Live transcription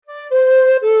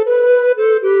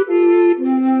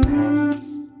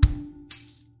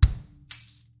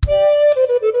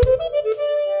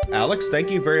thank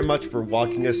you very much for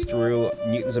walking us through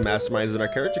Mutants and Masterminds and our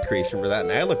character creation for that,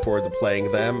 and I look forward to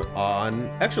playing them on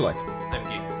Extra Life.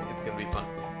 Thank you. It's going to be fun.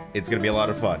 It's going to be a lot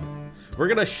of fun. We're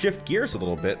going to shift gears a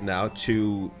little bit now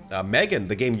to Megan,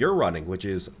 the game you're running, which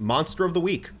is Monster of the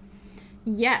Week.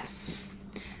 Yes.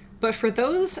 But for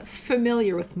those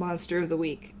familiar with Monster of the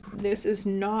Week, this is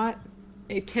not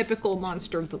a typical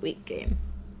Monster of the Week game.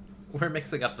 We're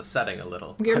mixing up the setting a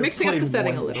little. We're mixing up the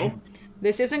setting a little.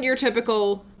 This isn't your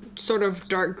typical sort of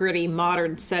dark, gritty,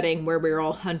 modern setting where we're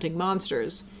all hunting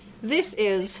monsters. This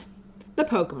is the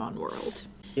Pokemon world.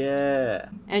 Yeah.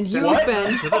 And you've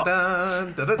been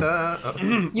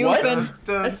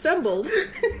assembled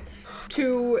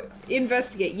to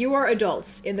investigate. You are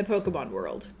adults in the Pokemon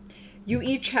world. You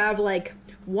each have like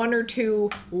one or two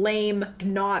lame,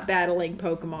 not battling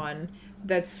Pokemon.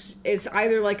 It's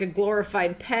either like a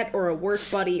glorified pet or a work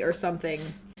buddy or something.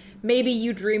 Maybe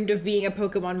you dreamed of being a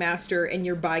Pokemon master in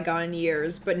your bygone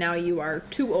years, but now you are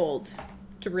too old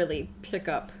to really pick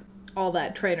up all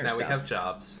that trainer stuff. Now we have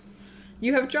jobs.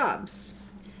 You have jobs.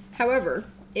 However,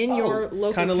 in your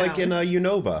local kind of town... like in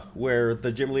Unova, where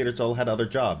the gym leaders all had other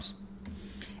jobs.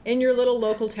 In your little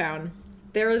local town,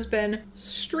 there has been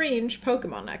strange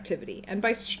Pokemon activity. And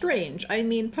by strange, I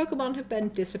mean Pokemon have been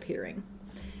disappearing.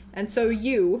 And so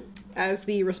you, as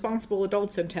the responsible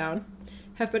adults in town,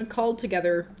 have been called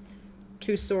together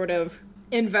to sort of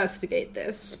investigate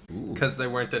this. Because there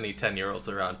weren't any 10-year-olds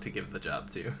around to give the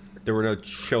job to. There were no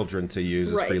children to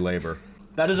use as free labor.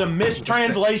 That is a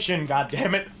mistranslation,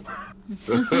 goddammit.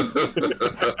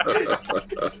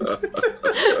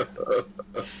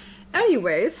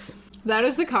 Anyways, that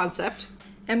is the concept.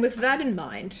 And with that in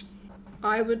mind,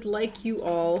 I would like you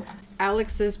all...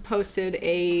 Alex has posted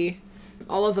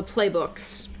all of the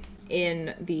playbooks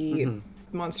in the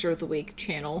Monster of the Week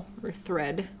channel, or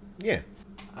thread. Yeah.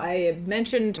 I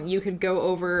mentioned you could go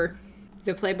over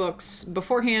the playbooks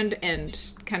beforehand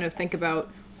and kind of think about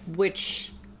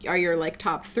which are your, like,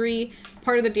 top three.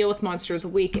 Part of the deal with Monster of the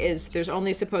Week is there's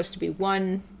only supposed to be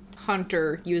one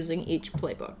hunter using each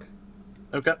playbook.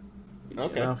 Okay.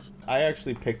 Okay. I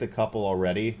actually picked a couple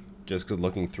already, just 'cause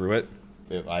looking through it.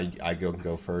 I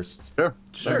go first. Sure.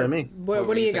 Sure. Better me.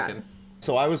 What do you got? thinking?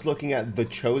 So I was looking at the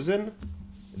Chosen,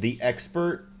 the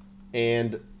Expert,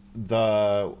 and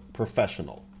the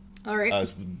Professional. All right.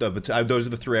 Those are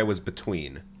the three I was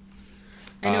between.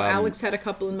 I know Alex had a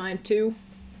couple in mind, too.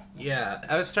 Yeah,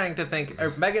 I was trying to think,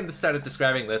 or Megan started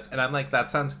describing this, and I'm like,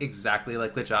 that sounds exactly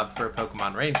like the job for a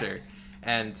Pokemon Ranger.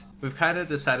 And we've kind of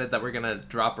decided that we're going to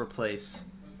replace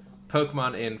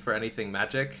Pokemon in for anything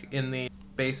magic in the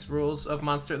base rules of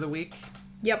Monster of the Week.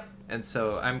 Yep. And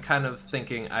so I'm kind of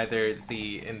thinking either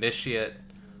the Initiate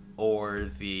or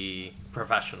the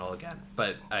Professional again.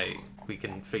 But we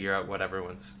can figure out what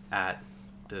everyone's at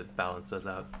to balance those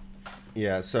out.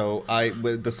 Yeah, so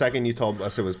the second you told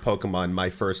us it was Pokemon, my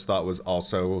first thought was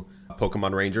also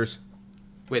Pokemon Rangers.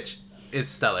 Which is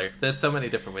stellar. There's so many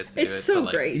different ways to do it. It's so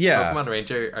but, great. Yeah. Pokemon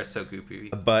Ranger are so goofy.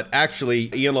 But actually,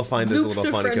 Ian will find this Loops a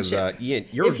little of funny because friendship. Ian,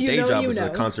 your If you day know, job you is a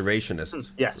know.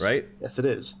 conservationist, Yes. right? Yes, it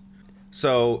is.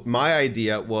 So my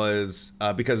idea was,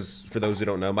 because for those who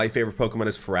don't know, my favorite Pokemon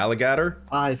is Feraligatr.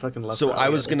 I fucking love So I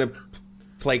was Feraligatr. going to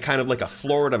play kind of like a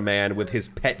Florida man with his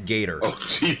pet gator. Oh,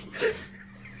 jeez.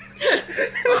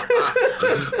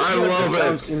 I love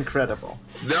Sounds it. incredible.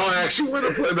 Now I actually want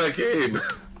to play that game.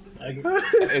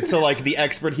 And so like the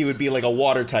expert, he would be like a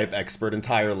water type expert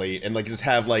entirely, and like just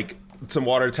have like some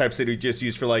water types that he just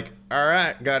use for like, all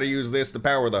right, got to use this to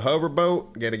power the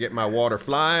hoverboat, got to get my water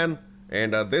flying,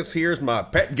 and this here's my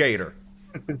pet gator.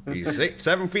 He's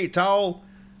 7 feet tall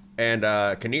and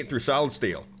can eat through solid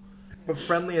steel. But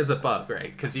friendly as a bug,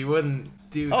 right? Because you wouldn't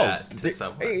do that to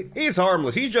someone. He's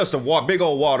harmless. He's just a big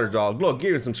old water dog. Look,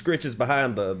 giving some scritches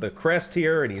behind the crest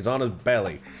here, and he's on his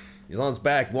belly. He's on his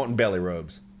back wanting belly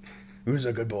rubs. Who's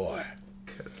a good boy?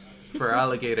 For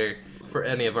Alligator, for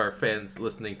any of our fans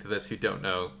listening to this who don't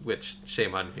know, which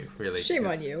shame on you, really. Shame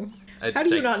on you. a How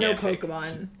do you not know gigantic-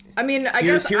 Pokemon? I mean, I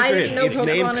Here's guess I the didn't know hint. Its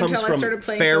name Pokemon comes until I from started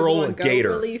playing feral Pokemon Go, gator.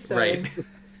 really, so... Right.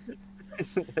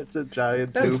 It's a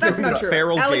giant That's not true.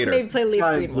 Feral Alex gator. made me play Leaf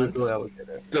giant Green blue once.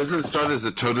 alligator. Doesn't it start as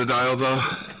a Totodile, though?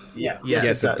 Yeah.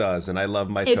 Yes, it does, and I love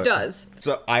my... It does.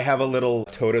 So I have a little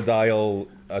Totodile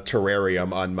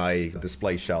terrarium on my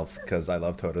display shelf because I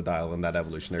love Totodile and that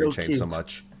evolutionary So chain so cute.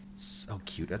 much. So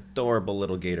cute, adorable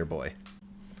little gator boy.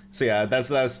 So yeah, that's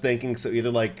what I was thinking. So either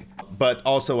like, but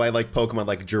also I like Pokemon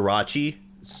like Jirachi,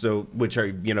 so which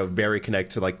are very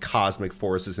connected to like cosmic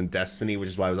forces and destiny, which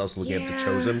is why I was also looking at the Yeah.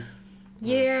 Chosen.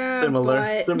 Yeah,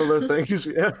 Similar things,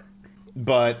 yeah.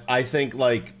 But I think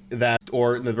like that,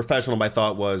 or the Professional, my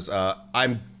thought was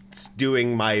I'm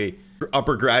doing my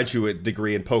upper graduate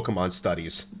degree in Pokemon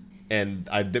studies, and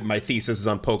my thesis is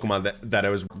on Pokemon that I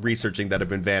was researching that have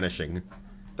been vanishing.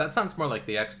 That sounds more like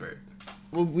the expert.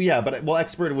 Well, yeah, but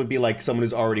expert would be like someone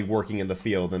who's already working in the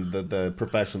field, and the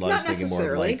professional I was thinking more of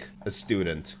necessarily. like a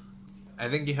student. I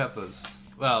think you have those.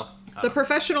 Well, The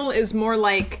professional is more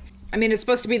like, I mean, it's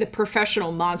supposed to be the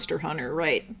professional monster hunter,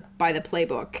 right? By the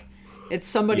playbook. It's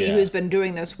somebody Yeah. who's been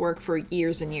doing this work for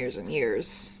years and years and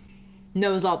years.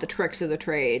 Knows all the tricks of the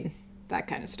trade, that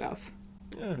kind of stuff.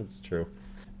 Yeah, that's true.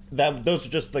 Those are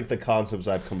just like the concepts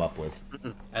I've come up with.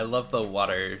 I love the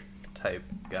water type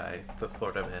guy, the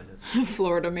Florida man.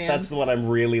 Florida man. That's the one I'm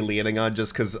really leaning on,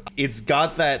 just because it's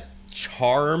got that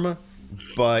charm,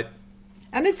 but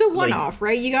And it's a one-off,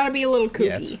 right? You gotta be a little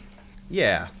yeah, kooky.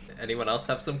 yeah. Anyone else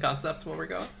have some concepts while we're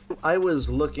going? I was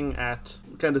looking at,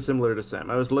 kind of similar to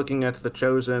Sam, I was looking at the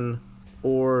Chosen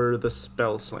or the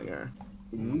Spellslinger.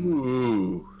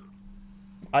 Ooh.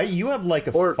 You have like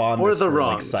a Or fondness the for like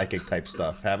wronged. psychic type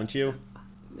stuff, haven't you?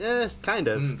 Yeah, kind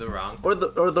of. The wrong. Or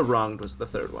the Wronged was the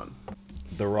third one.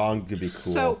 The wrong could be cool.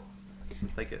 So,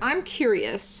 Like it. I'm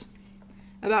curious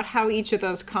about how each of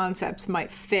those concepts might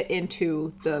fit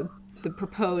into the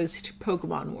proposed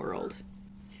Pokemon world.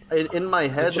 In my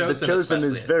head, the Chosen Chosen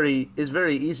especially. is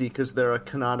very easy because there are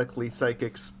canonically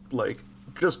psychics, like,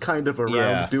 just kind of around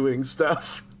Yeah. doing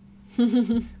stuff.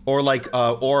 Or like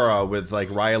Aura with like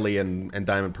Riley and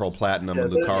Diamond Pearl Platinum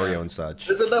and there- Lucario yeah. and such.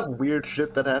 There's enough weird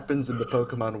shit that happens in the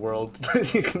Pokemon world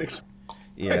that you can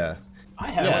Yeah. I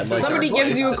have Yeah, one. like- Somebody Dark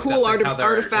gives you a Place cool discussing how their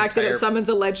artifact that it entire- summons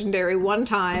a legendary one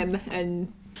time,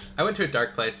 and I went to a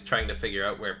dark place trying to figure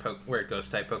out where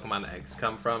ghost type Pokemon eggs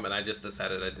come from, and I just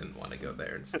decided I didn't want to go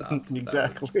there and stop.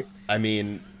 exactly. I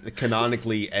mean,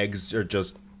 canonically, eggs are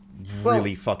just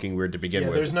really fucking weird to begin Yeah,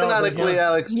 with. there's no. Canonically,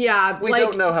 Alex. yeah, We like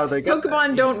don't know how they get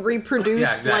Pokemon don't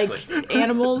reproduce Yeah, exactly. like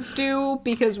animals do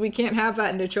because we can't have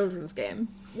that in a children's game.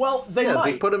 Well, they Yeah,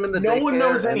 might. they put 'em in the No one daycare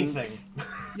knows and- anything.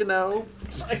 You know,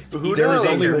 who There knows? is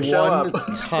only They show one up.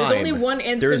 time. There's only one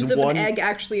There's instance of one- an egg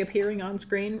actually appearing on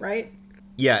screen, right?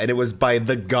 Yeah, and it was by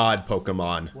the god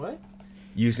Pokemon, What?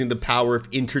 using the power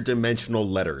of interdimensional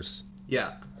letters.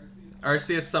 Yeah.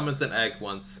 Arceus summons an egg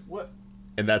once. What?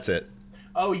 And that's it.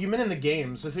 Oh, you meant in the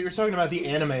games. I thought you were talking about the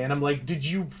anime, and I'm like, did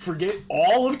you forget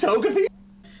all of Togepi?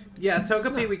 Yeah,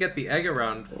 Togepi, we get the egg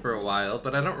around for a while,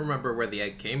 but I don't remember where the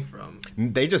egg came from.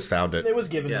 They just found it. It was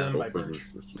given Yeah. to them by Birch.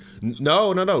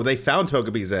 No. They found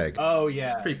Togepi's egg. Oh,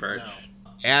 yeah. Pre-Birch.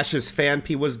 No. Ash's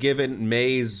Phanpy was given.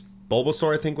 May's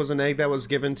Bulbasaur, I think, was an egg that was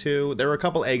given to. There were a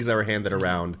couple eggs that were handed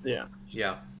around. Yeah.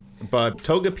 Yeah. But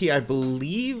Togepi, I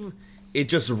believe, it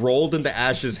just rolled into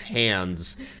Ash's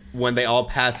hands when they all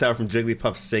passed out from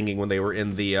Jigglypuff singing when they were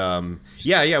in the,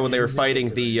 when they were fighting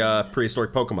the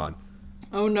prehistoric Pokemon.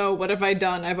 Oh no, what have I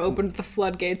done? I've opened the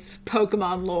floodgates of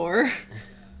Pokemon lore.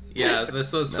 Yeah,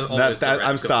 this was always the risk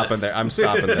I'm of stopping this. there. I'm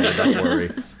stopping there. Don't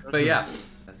worry. But yeah.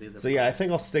 So yeah, I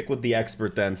think I'll stick with the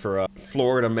expert then for a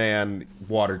Florida man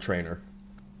water trainer.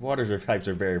 Water types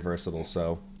are very versatile,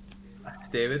 so.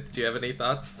 David, do you have any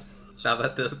thoughts? Now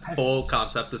that the whole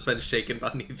concept has been shaken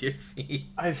beneath your feet.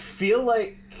 I feel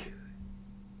like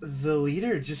the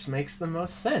leader just makes the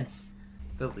most sense.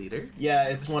 The leader? Yeah,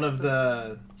 it's one of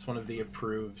the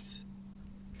approved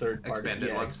third party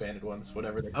Expanded ones.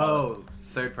 whatever they call it. Oh,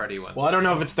 third party one. Well, I don't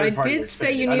know if it's I third party. or did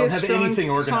say expanded. you I need don't a have strong anything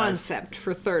organized. concept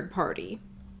for third party.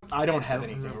 I don't have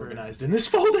anything organized in this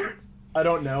folder. I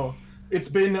don't know. It's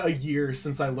been a year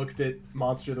since I looked at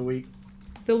Monster of the Week.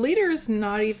 The leader's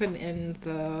not even in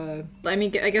the. I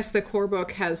mean, I guess the core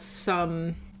book has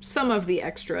some of the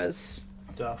extras.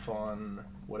 Stuff on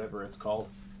whatever it's called.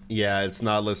 Yeah, it's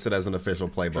not listed as an official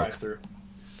playbook. Drive through.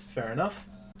 Fair enough.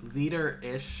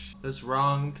 Leader-ish. There's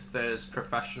wronged. There's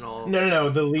professional. No.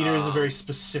 The leader is a very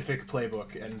specific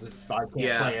playbook, and if I can't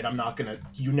Yeah. play it, I'm not gonna.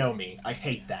 You know me. I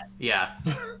hate that. Yeah.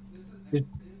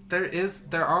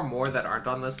 There are more that aren't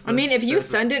on this list. I mean, if you There's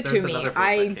send it to there's me, another book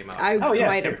that came out. I Oh, yeah,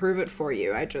 might here. approve it for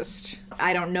you. I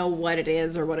don't know what it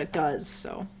is or what it does,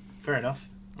 so. Fair enough.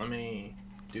 Let me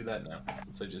do that now,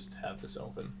 since I just have this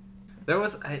open. There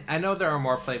was. I know there are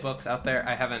more playbooks out there.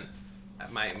 I haven't.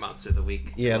 My Monster of the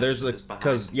Week. Yeah, there's collection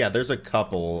is behind. there's a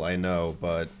couple I know,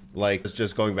 but like it's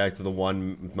just going back to the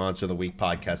one Monster of the Week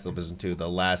podcast that I listened to. The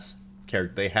last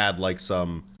character they had like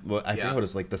some, I forget what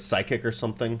it's like, the psychic or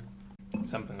something.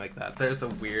 Something like that. There's a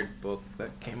weird book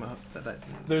that came out that I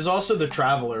didn't. There's also the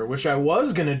Traveler, which I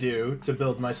was gonna do to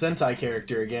build my Sentai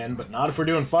character again, but not if we're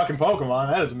doing fucking Pokemon.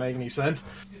 That doesn't make any sense.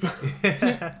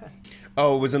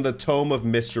 Oh, it was in the Tome of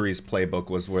Mysteries playbook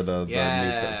was where the news thing.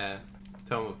 Yeah.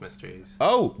 Tome of Mysteries.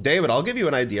 Oh, David, I'll give you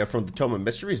an idea from the Tome of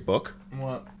Mysteries book.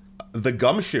 What? The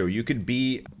Gumshoe. You could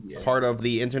be part of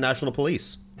the international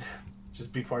police.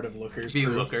 Just be part of Looker's Be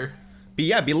crew. Looker.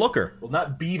 Be Looker. Well,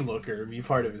 not be Looker, be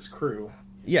part of his crew.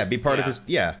 Yeah, be part of Yeah. his.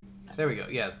 Yeah. There we go.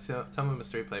 Yeah, so tell me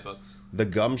mystery playbooks. The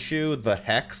Gumshoe, the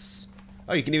Hex.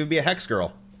 Oh, you can even be a Hex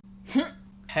girl.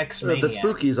 Hex The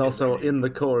Spooky's also in the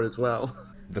core as well.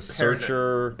 The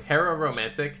Searcher.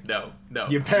 Pararomantic? No. Your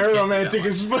you can't do pararomantic that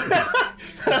is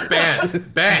one.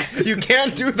 Banned. You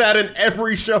can't do that in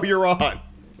every show you're on.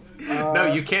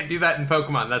 No, you can't do that in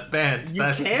Pokemon. That's banned. You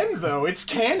That's... can though. It's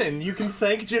canon. You can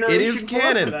thank Generation It is 4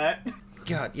 canon. for that.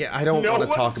 God, yeah, I don't No want to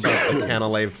one- talk about the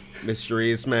Canalave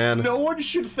mysteries, man. No one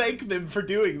should thank them for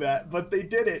doing that, but they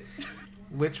did it.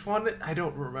 Which one? I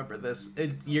don't remember this.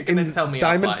 You're gonna tell me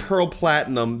Diamond, offline. Pearl,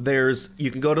 Platinum, you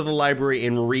can go to the library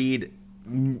and read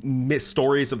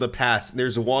stories of the past.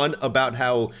 There's one about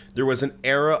how there was an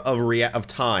era of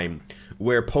time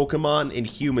where Pokemon and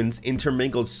humans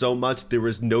intermingled so much there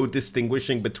was no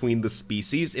distinguishing between the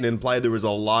species, and implied there was a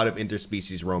lot of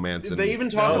interspecies romance. And They even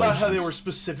talk about how they relations. were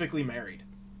specifically married.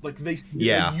 Like they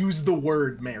use the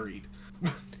word married.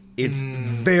 It's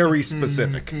very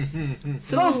specific.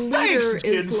 So the leader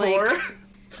is Kid like Four.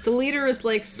 the leader is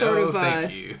like sort No, of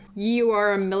thank you. you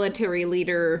are a military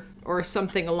leader or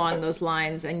something along those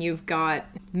lines, and you've got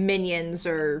minions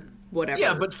or whatever.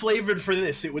 Yeah, but flavored for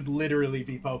this, it would literally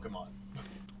be Pokemon.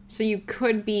 So you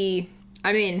could be.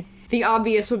 I mean, the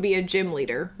obvious would be a gym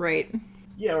leader, right?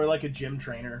 Yeah, or like a gym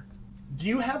trainer. Do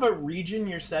you have a region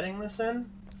you're setting this in?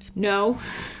 No.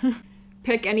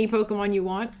 Pick any Pokemon you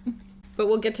want. But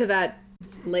we'll get to that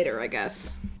later, I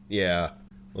guess. Yeah,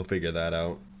 we'll figure that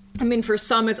out. I mean, for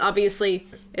some, it's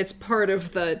part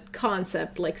of the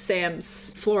concept, like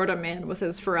Sam's Florida man with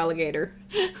his Feraligatr.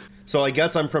 So I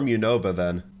guess I'm from Unova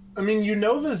then. I mean,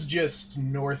 Unova's just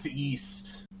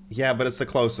northeast. Yeah, but it's the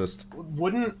closest.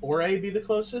 Wouldn't Ore be the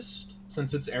closest,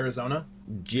 since it's Arizona?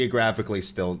 Geographically,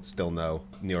 still no.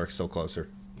 New York's still closer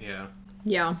Yeah.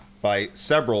 Yeah. by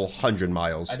several hundred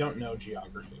miles. I don't know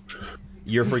geography.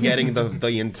 You're forgetting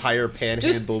the entire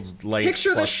panhandle's length. Picture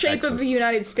the plus shape of Texas. the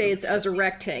United States as a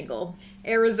rectangle.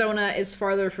 Arizona is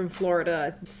farther from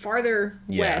Florida, farther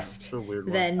Yeah. west a weird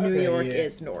one. than New Okay, York yeah.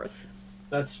 is north.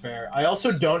 That's fair. I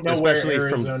also don't know Especially where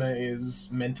from- Arizona is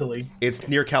mentally. It's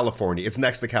near California. It's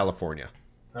next to California.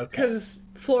 Okay. Because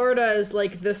Florida is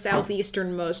like the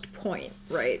southeasternmost point,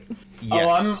 right? Yes.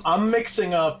 Oh, I'm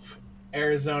mixing up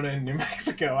Arizona and New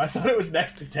Mexico. I thought it was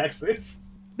next to Texas.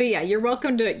 But yeah, you're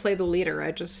welcome to play the leader.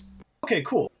 Okay,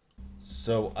 cool.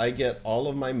 So I get all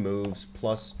of my moves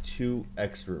plus 2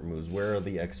 expert moves. Where are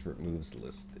the expert moves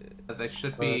listed? They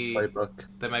should be. Playbook.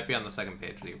 They might be on the second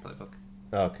page of your playbook.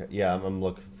 Okay, yeah, I'm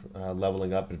looking for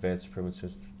leveling up, advanced improvement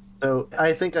system. So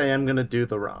I think I am gonna do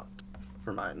the round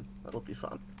for mine. That'll be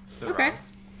fun. The Okay. round.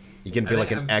 You can I be think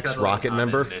like an I'm ex settling Rocket on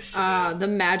member. initiative. The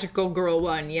magical girl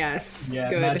one, yes. Yeah,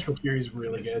 Good. Magical Fury is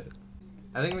really good.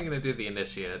 I think we're gonna do the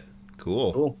initiate,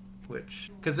 Cool. Cool.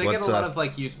 which because they What's get a lot up? of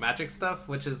like use magic stuff,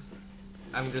 which is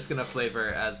I'm just gonna flavor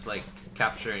as like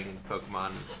capturing Pokemon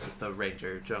with the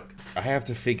Ranger junk. I have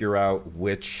to figure out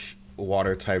which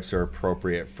water types are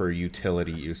appropriate for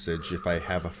utility usage if I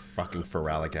have a fucking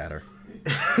Feraligatr.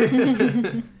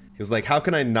 Because, like, how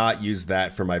can I not use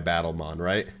that for my Battlemon,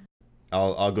 right?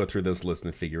 I'll go through this list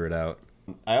and figure it out.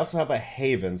 I also have a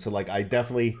Haven, so, like, I'm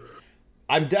definitely,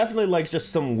 like, just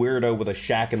some weirdo with a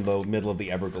shack in the middle of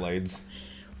the Everglades.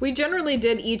 We generally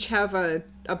did each have a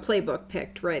playbook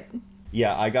picked, right?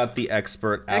 Yeah, I got the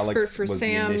Expert. Alex Expert for was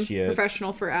Sam, the Initiate.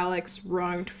 Professional for Alex,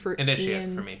 wronged for Initiate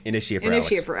Ian. for me. Initiate for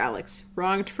Initiate Alex. for Alex,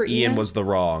 wronged for Ian was the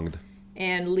wronged.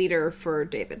 and leader for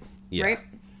David. Yeah. Right?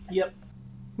 Yep.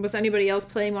 Was anybody else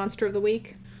playing Monster of the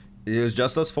Week? It was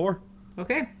just us 4,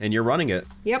 Okay. and you're running it.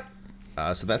 Yep.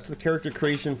 So that's the character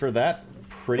creation for that.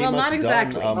 Pretty Well, much not done.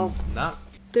 exactly. Not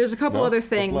There's a couple No? other What's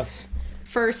things. left?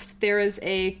 First, there is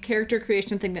a character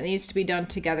creation thing that needs to be done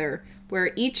together,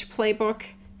 where each playbook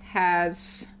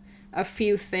has a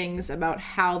few things about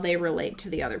how they relate to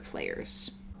the other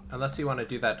players. unless you want to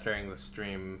do that during the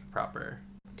stream proper.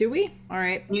 Do we? All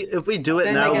right. If we do it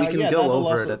Then I now, we guess- can Yeah, go that'll over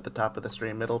also- it at the top of the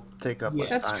stream. It'll take up less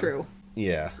That's time. true.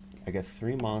 Yeah. I got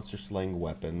 3 monster slaying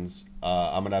weapons.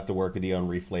 I'm gonna have to work with you on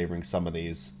reflavoring some of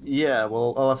these. Yeah,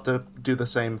 well, I'll have to do the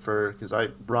same because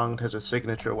wronged has a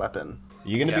signature weapon.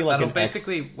 You're gonna Yeah, be like that'll an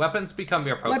basically ex- weapons become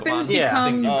your Pokemon. Weapons Yeah.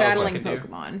 become Oh, okay. battling Can do.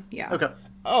 Pokemon. Yeah. Okay.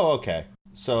 Oh, okay.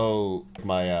 So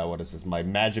my what is this? My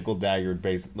magical dagger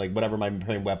based, like whatever my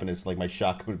main weapon is, like my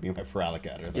shotgun would be my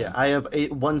Feraligatr. Then. Yeah, I have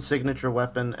 1 signature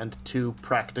weapon and 2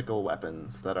 practical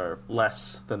weapons that are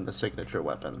less than the signature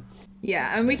weapon.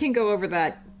 Yeah, and we can go over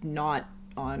that not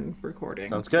on recording.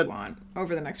 Sounds if you good. want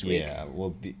over the next week. Yeah.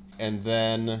 Well, and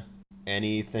then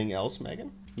Anything else,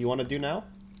 Megan, you want to do now?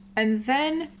 And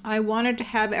then I wanted to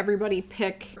have everybody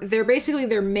pick. They're basically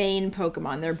their main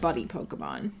Pokemon, their buddy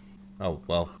Pokemon. Oh,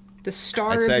 well. The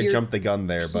star I'd say of your I jumped the gun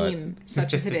there, team,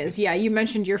 such as it is. Yeah, you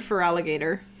mentioned your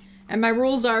Feraligatr. And my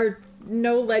rules are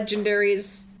no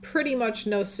legendaries, pretty much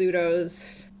no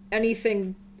pseudos.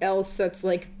 Anything else that's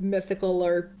like mythical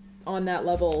or on that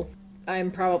level, I'm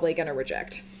probably gonna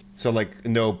reject. So, like,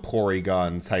 no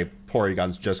Porygon type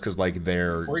Porygons just because, like,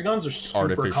 they're Porygons are super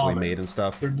artificially common. made and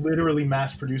stuff. They're literally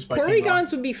mass produced by Team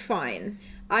Porygons would be fine.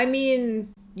 I mean,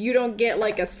 you don't get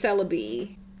like a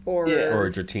Celebi or... Yeah. Or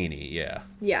a Dratini, yeah.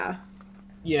 Yeah.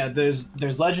 Yeah, there's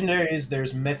legendaries,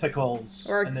 there's mythicals,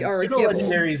 Or- and then or a pseudo Gibble.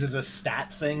 legendaries is a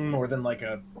stat thing more than like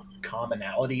a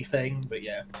commonality thing. But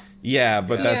yeah, Yeah,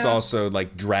 but that's Yeah. also,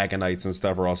 like, Dragonites and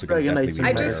stuff are also going to Dragonites definitely be I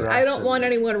and rare. just, Rare. I don't want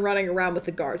anyone running around with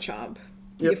a Garchomp.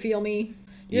 You Yep. feel me?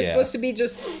 You're Yeah. supposed to be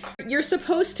you're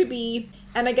supposed to be,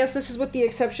 and I guess this is with the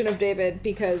exception of David,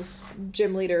 because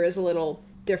Gym Leader is a little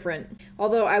different.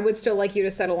 Although I would still like you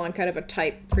to settle on kind of a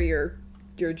type for your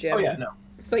gym. oh yeah, no,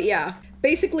 But yeah,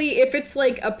 basically, if it's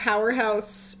like a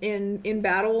powerhouse in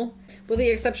battle, with the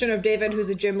exception of David, who's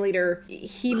a gym leader,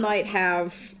 he might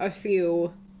have a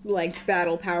few like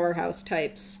battle powerhouse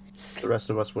types, The rest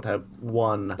of us would have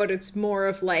one. but it's more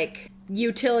of like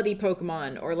utility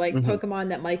Pokemon or like Pokemon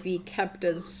that might be kept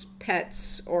as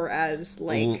pets or as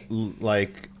like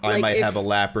Like, I Like might if- have a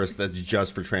Lapras that's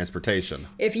just for transportation.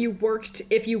 if you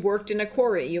worked in a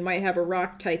quarry, you might have a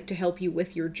rock type to help you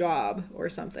with your job or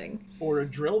something. or a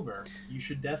Drillbur. You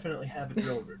should definitely have a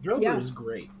Drillbur. Drillbur Yeah. is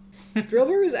great.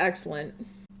 Drillbur is excellent.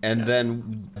 And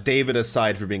then, David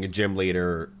aside for being a gym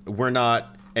leader, we're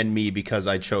not, and me because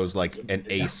I chose, like, an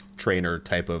ace trainer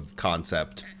type of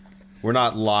concept. We're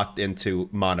not locked into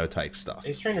monotype stuff.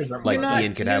 Ace trainers aren't Like, You're not-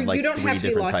 Ian could have, like, you don't 3 have to be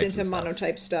different locked types into and stuff.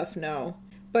 monotype stuff, no.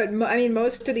 But I mean,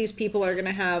 most of these people are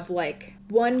gonna have like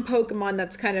one Pokemon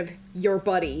that's kind of your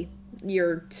buddy,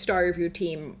 your star of your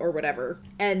team or whatever,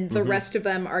 and the rest of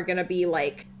them are gonna be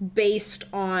like based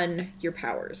on your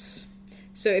powers.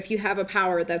 So if you have a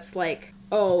power that's like,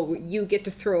 oh, you get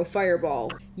to throw a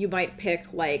fireball, you might pick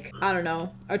like, I don't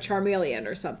know, a Charmeleon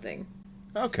or something.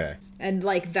 Okay. And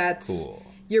like that's Cool.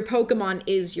 your Pokemon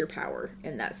is your power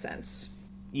in that sense.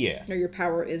 Yeah. Or your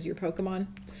power is your Pokemon.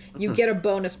 You get a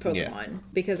bonus Pokemon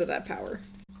because of that power.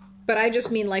 But I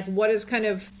just mean like what is kind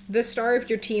of the star of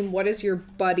your team, what is your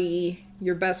buddy,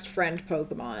 your best friend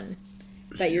Pokemon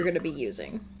that you're going to be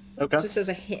using? Okay. Just as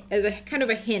a hint, as a kind of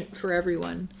a hint for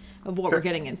everyone of what we're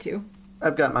getting into.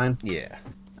 I've got mine. Yeah.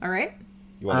 All right?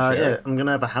 You want to share Yeah, it? I'm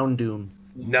gonna have a Houndoom.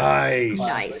 Nice.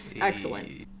 Nice.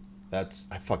 Excellent. I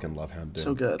fucking love Houndoom.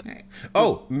 So good. All right.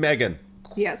 Oh, Megan.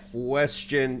 Yes.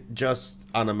 Question just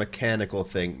on a mechanical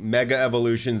thing. Mega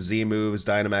Evolution, Z moves,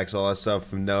 Dynamax, all that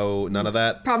stuff. No, none of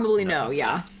that. Probably no,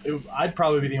 yeah. I'd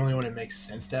probably be the only one it makes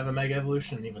sense to have a Mega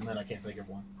Evolution, and even then I can't think of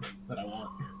one that I want.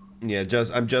 Yeah,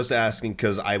 I'm just asking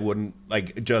because I wouldn't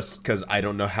like just because I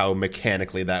don't know how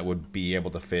mechanically that would be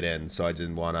able to fit in. So I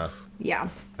didn't want to. Yeah.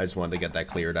 I just wanted to get that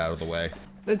cleared out of the way.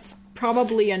 That's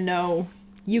probably a no.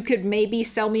 You could maybe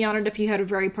sell me on it if you had a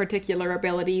very particular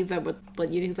ability that would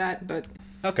let you do that, but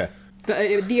Okay.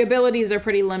 the abilities are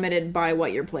pretty limited by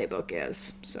what your playbook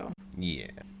is, so. Yeah,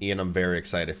 Ian, I'm very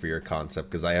excited for your concept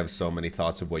because I have so many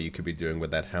thoughts of what you could be doing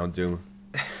with that Houndoom.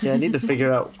 Yeah, I need to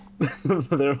figure out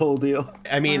their whole deal.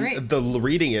 I mean, Alright.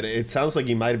 reading it sounds like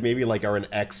you might maybe like are an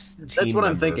ex team. That's what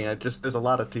I'm member. thinking. There's a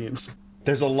lot of teams.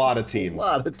 There's a lot of teams. A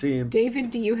lot of teams. David,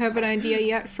 do you have an idea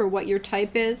yet for what your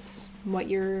type is? What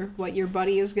your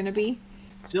buddy is going to be?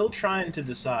 Still trying to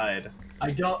decide.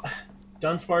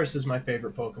 Dunsparce is my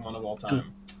favorite Pokemon of all time.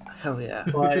 Hell yeah.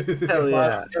 But Hell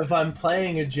yeah. if I'm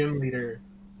playing a gym leader,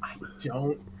 I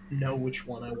don't know which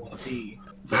one I want to be.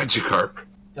 Magikarp.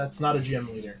 That's not a gym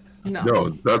leader. No. No,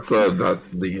 that's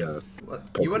the Well,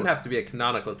 you wouldn't have to be a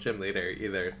canonical gym leader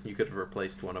either. You could have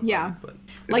replaced one of Yeah. them. But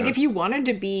Like if you wanted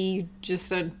to be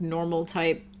just a normal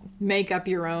type, make up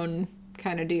your own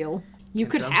kind of deal. You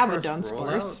could have a Dunsparce roll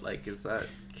out? Dunsparce. Like, is that?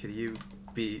 Could you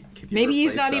Maybe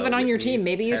he's replace not a even on your Whitney's team.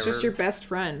 Maybe he's just Terror? your best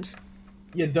friend.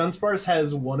 Yeah, Dunsparce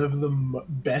has one of the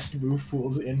best move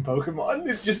pools in Pokemon.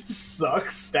 It just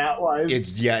sucks stat wise.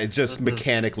 It's just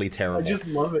mechanically I terrible. just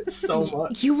love it so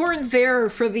much. You weren't there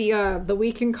for the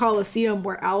weekend Coliseum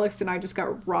where Alex and I just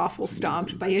got raffle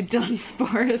stomped by a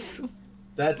Dunsparce.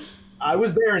 I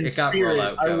was there in It got spirit.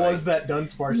 rollout I going. was that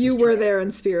Dunsparce. You were there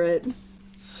in spirit.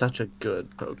 Such a good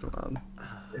Pokemon.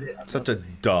 Such a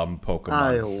dumb Pokemon.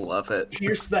 I love it.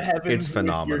 Pierce the heavens It's with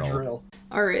phenomenal. your drill.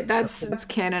 All right, that's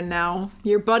canon now.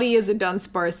 Your buddy is a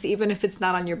Dunsparce, even if it's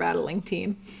not on your battling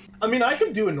team. I mean, I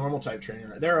could do a normal type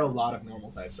trainer. There are a lot of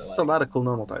normal types I like. A lot of cool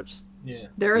normal types. Yeah.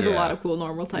 There is a Yeah. lot of cool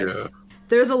normal types. Yeah.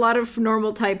 There's a lot of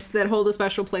normal types that hold a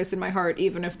special place in my heart,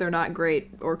 even if they're not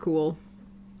great or cool.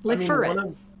 Like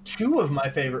Furret. Two of my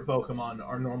favorite Pokemon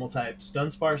are normal types,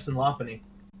 Dunsparce and Lopunny.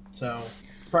 So,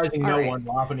 surprising no Alright. one,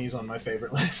 Lopunny's on my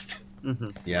favorite list.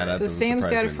 Yeah, that So doesn't Sam's surprise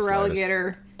got a me in the slightest.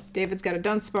 Feraligatr, David's got a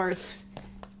Dunsparce,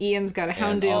 Ian's got a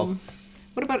And I'll Houndoom.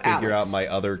 What about Figure Alex?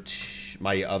 out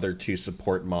my other two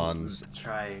support mons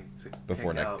Trying to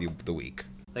before pick next out- the week.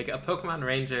 Like a Pokemon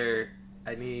Ranger,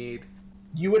 I need.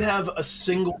 You would have a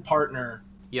single partner.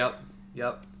 Yep.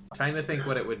 Trying to think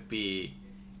what it would be.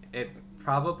 It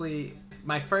probably.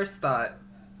 My first thought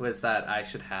was that I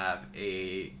should have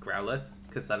a Growlithe,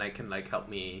 because then it can like help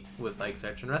me with like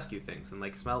search and rescue things and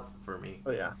like smell for me.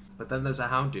 Oh yeah, But then there's a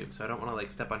Houndoom, so I don't want to like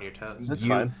step on your toes. that's You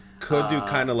fine. could do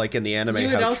kind of like in the anime You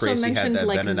had how also Tracy had mentioned, that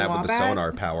like, Venonat with the Wombat.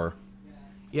 sonar power.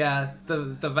 Yeah,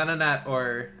 the Venonat,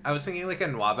 or I was thinking like a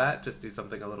Noibat, just do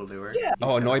something a little newer. Yeah.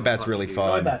 Oh, Kinda Noibat's fun really to do.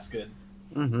 fun. Noibat's good.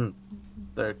 Mm-hmm.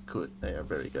 They're good. They are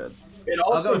very good. It go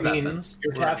also with that, then. means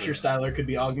your Whatever. capture styler could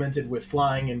be augmented with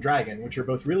Flying and Dragon, which are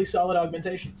both really solid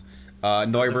augmentations.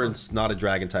 Noivern's not a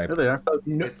dragon type. There they are.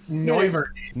 It's- Noivern.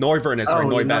 Noivern is, sorry, Oh,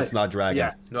 Noibat's Noi- not dragon.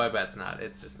 Yeah. Noibat's not.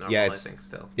 It's just normal, Yeah, I it's- think,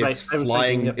 still. It's Right, I was flying.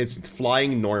 thinking, yep. It's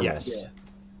flying normal. Yes. Yeah.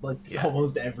 Like Yeah.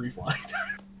 almost every flying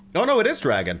type. Oh no, it is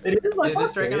dragon. It is like It is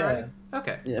monster, Dragon yeah. already?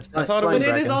 Okay. Yeah, I thought it But was it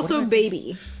is dragon. also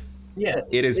baby. Yeah.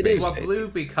 It is. It is. basic. Well, blue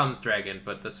becomes dragon,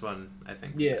 but this one, I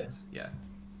think. Yeah. fits. Yeah.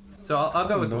 So I'll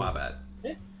go with know. Wombat.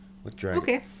 What dragon?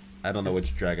 Okay, I don't know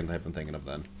which dragon type I'm thinking of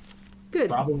then. good.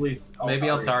 Probably Maybe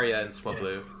Altaria. Altaria and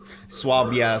Swablu.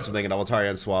 Swab, yeah, so I'm thinking Altaria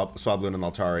and Swabloon and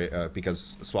Altaria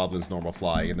because Swabloon's normal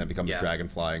flying and then becomes Yeah. dragon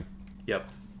flying. Yep.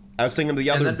 I was thinking of the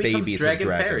And other then becomes baby Dragon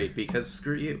dragon. Fairy, because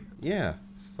screw you. Yeah,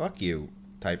 fuck you.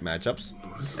 Type matchups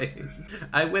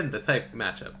I win the type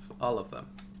matchup. All of them.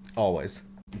 always.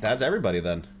 That's everybody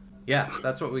then. Yeah,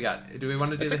 that's what we got. Do we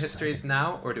want to do That's the histories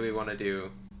now, or do we want to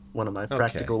do... One of my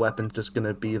practical weapons just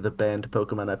gonna be the banned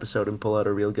Pokemon episode and pull out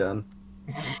a real gun.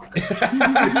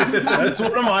 That's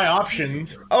one of my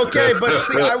options. Okay, but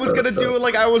see, I was gonna do it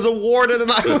like I was a warden and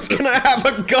I was gonna have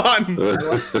a gun.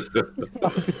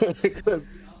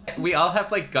 We all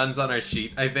have, like, guns on our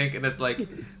sheet, I think, and it's like,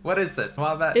 what is this?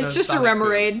 Wombat? It's just a Sonic Boom,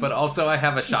 Remoraid. But also I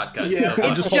have a shotgun. Yeah, so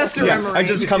It's just a Yes, Remoraid. I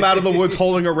just come out of the woods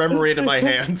holding a Remoraid in my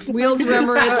hands. Wields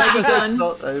Remoraid like a gun.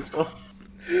 Assault rifle.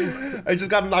 I just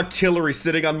got an artillery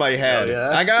sitting on my head. Oh,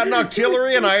 yeah? I got an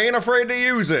artillery and I ain't afraid to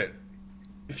use it.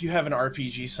 If you have an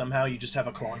RPG somehow, you just have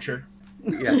a clauncher.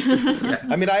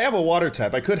 I mean, I have a water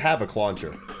type. I could have a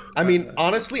clauncher. I mean,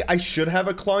 honestly, I should have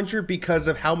a clauncher because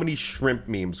of how many shrimp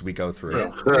memes we go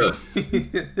through.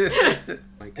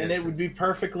 And it would be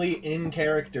perfectly in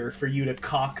character for you to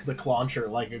cock the clauncher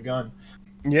like a gun.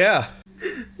 Yeah.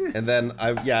 And then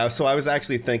so I was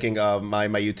actually thinking my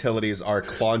utilities are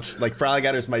claunch, like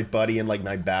Feraligatr is my buddy and like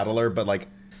my battler, but like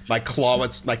my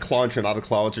clauncher, not a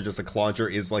clauncher, just a clauncher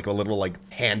is like a little like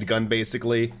handgun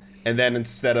basically. And then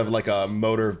instead of like a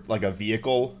motor, like a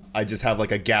vehicle, I just have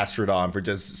like a Gastrodon for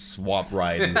just swamp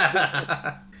riding.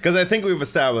 Because I think we've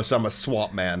established I'm a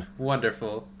swamp man.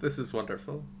 Wonderful. This is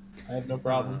wonderful. I have no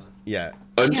problems. Yeah.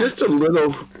 I'm just a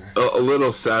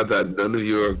little sad that none of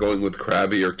you are going with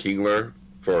Krabby or Kingler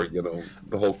for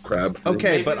the whole crab thing.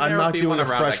 Okay, Maybe but I'm there not will be doing one a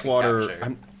around I can freshwater.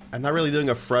 capture. I'm not really doing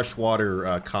a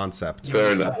freshwater concept.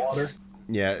 Fair enough. Water.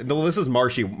 Yeah. Well, this is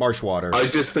marsh water. I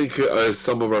just think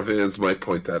some of our fans might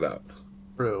point that out.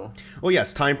 True. Well,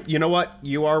 yes. Time. You know what?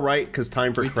 You are right. Because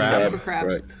time for We do crab. for crab.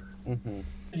 Right.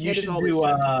 You It is should always do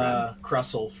time for crab.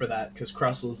 Crustle for that, because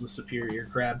Crustle is the superior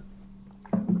crab.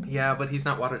 Yeah, but he's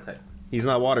not water type. He's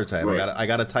not water type. Right. I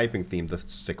got a typing theme to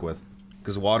stick with.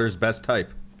 Because water's best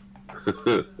type.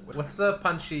 What's the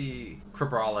punchy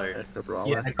Crabrawler? Extra brawler.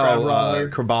 Yeah, the crab Oh, roller.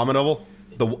 Crabominable?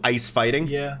 The ice fighting?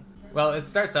 Yeah. Well, it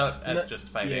starts out as No- just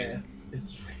fighting, Yeah.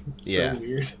 It's Yeah. so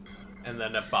weird. and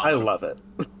then a I bomb love it.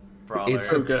 brawler.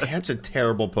 It's a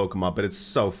terrible Pokemon, but it's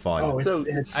so fun. Oh, So-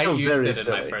 it's I so used very it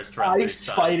in my silly. first run. ice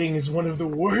fighting is one of the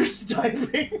worst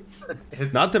typings.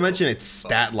 It's, Not to mention its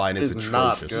stat line is It's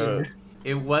not atrocious. good.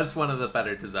 it was one of the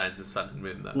better designs of Sun and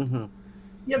Moon, though. Mm-hmm.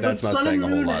 Yeah, That's but not Sun saying and a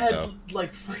whole Moon lot, had though.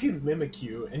 like freaking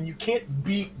Mimikyu, and you can't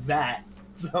beat that.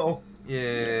 So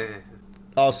Yeah.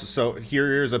 Also, so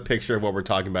here's a picture of what we're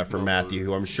talking about for Matthew,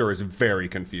 who I'm sure is very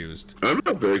confused. I'm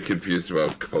not very confused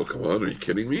about Pokemon. Are you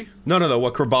kidding me? No,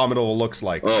 what Crabominable looks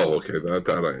like. Oh, okay. That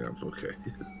I am. Okay.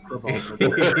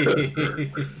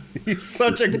 He's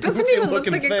such a It doesn't goofy even look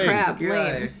looking like a thing. crab.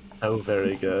 Guy. Lame. Oh,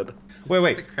 very good.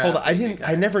 Wait, the crab hold on. baby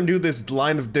guy. I never knew this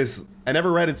line of this. I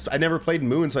never read it. I never played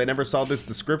Moon, so I never saw this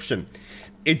description.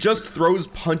 It just throws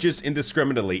punches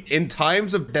indiscriminately. In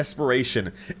times of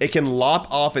desperation, it can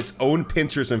lop off its own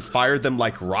pincers and fire them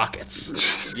like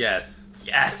rockets. Yes.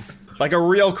 Yes. Like a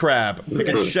real crab. It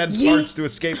can shed parts to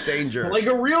escape danger. Like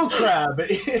a real crab.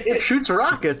 It shoots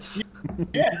rockets.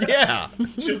 Yeah.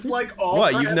 Just like all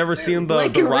What, crabs you've never do. seen the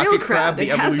Like a real rocket crab, crab, the it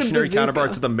has a evolutionary bazooka.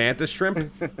 counterpart to the mantis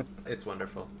shrimp? It's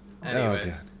wonderful. Oh, Anyways.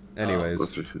 God. Anyways.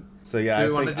 That's for sure. So yeah, Do I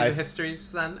we want to think do I... the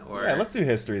histories then? Or Yeah, let's do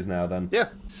histories now then. Yeah.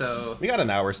 So We got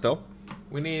an hour still.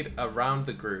 we need around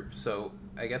the group. So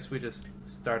I guess we just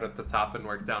start at the top and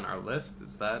work down our list.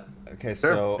 Is that? Okay,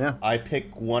 Sure, so yeah. I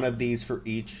pick one of these for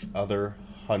each other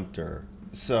hunter.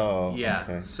 So Yeah.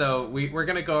 okay. So we're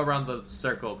gonna go around the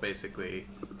circle basically,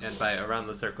 and by around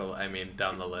the circle I mean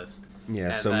down the list. Yeah,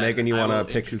 And so then Megan, you I want to will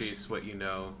pick who's... introduce what you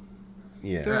know.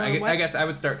 Yeah. Or I what? guess I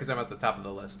would start because I'm at the top of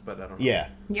the list, but I don't know. Yeah.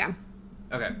 Yeah.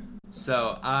 Okay.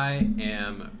 So I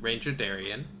am Ranger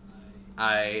Darien.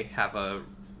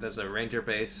 There's a ranger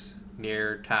base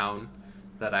near town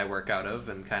that I work out of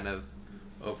and kind of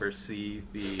oversee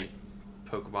the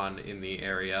Pokemon in the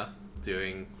area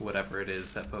doing whatever it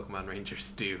is that Pokemon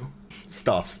Rangers do.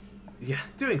 Stuff. Yeah,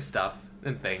 doing stuff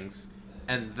and things.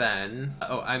 And then,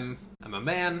 I'm a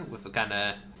man with a kind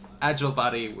of agile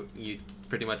body. You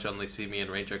pretty much only see me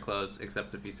in ranger clothes,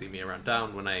 except if you see me around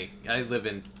town when I live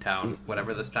in town,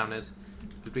 whatever this town is.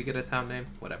 Did we get a town name?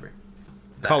 Whatever.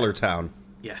 Color Town.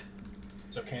 Yeah,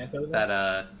 So Kanto. Then?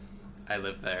 that I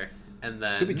live there. And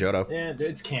then Could be Johto. Yeah,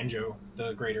 it's Kanjo,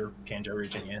 the greater Kanjo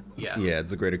region. Yeah. Yeah. Yeah, it's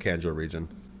the greater Kanjo region.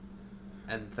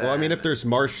 And then, Well, I mean, if there's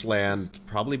marshland,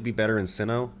 probably be better in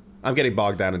Sinnoh. I'm getting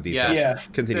bogged down in details. Yeah. Yeah.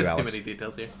 Continue, there's Alex. too many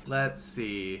details here. Let's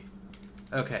see.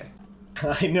 Okay.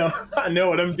 I know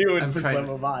what I'm doing I'm for trying- some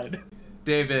of mine.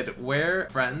 David, we're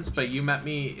friends, but you met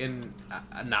me in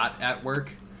not at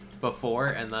work before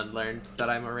and then learned that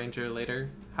I'm a ranger later.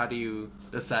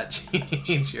 Does that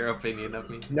change your opinion of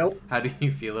me? Nope, How do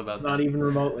you feel about not even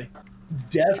remotely.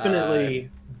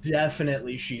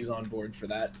 Definitely she's on board for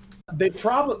that. They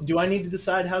probably... Do I need to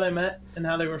decide how they met and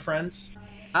how they were friends?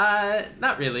 that?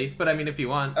 Not really, but I mean, if you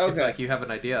want, if Okay. like you have an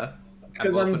idea.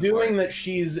 Because open I'm for doing it. that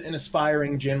she's an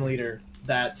aspiring gym leader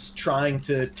that's trying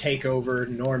to take over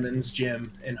Norman's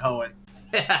gym in Hoenn.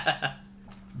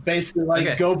 Basically, like,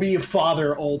 Okay. go be a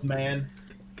father, old man.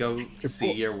 Go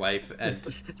see your wife and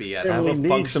be at Have we a need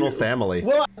functional you. family.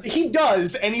 Well, he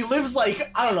does, and he lives,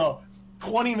 like, I don't know,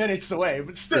 20 minutes away,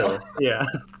 but still. Yeah.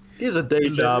 He has a day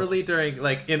job. Literally during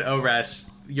like in Orash,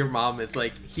 your mom is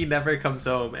like, he never comes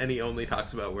home and he only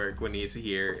talks about work when he's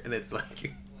here, and it's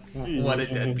like, what a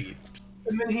deadbeat.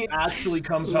 And then he actually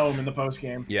comes home in the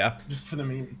postgame, Yeah. just for the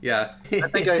memes. Yeah. I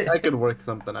think I could work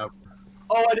something out.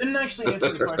 Oh, I didn't actually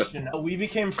answer the question. We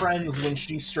became friends when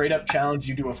she straight up challenged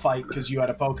you to a fight because you had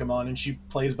a Pokemon, and she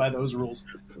plays by those rules.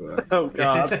 Oh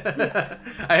god.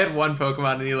 I had one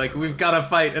Pokemon and you're like, we've got to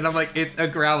fight, and I'm like, it's a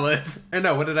Growlithe. Or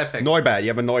no, what did I pick? Noibat. You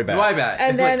have a Noibat. Noibat.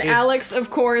 And then Like, it's- Alex, of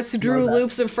course, drew that.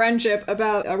 loops of friendship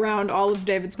around all of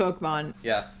David's Pokemon.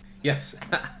 Yeah. Yes.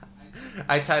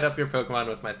 I tied up your Pokemon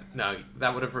with my. No,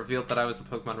 that would have revealed that I was a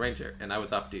Pokemon Ranger and I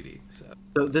was off duty. So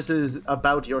So this is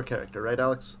about your character, right,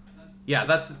 Alex? yeah,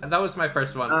 that was my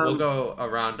first one. We'll go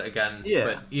around again. yeah.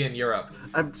 But Ian, you're up.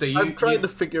 I'm So trying to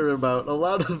figure out. A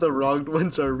lot of the wronged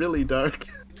ones are really dark.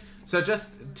 So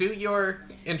just do your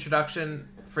introduction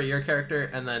for your character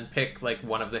and then pick like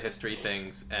one of the history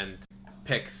things and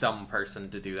pick some person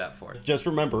to do that for. Just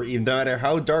remember, even no matter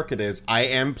how dark it is, I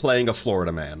am playing a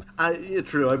Florida man. Yeah,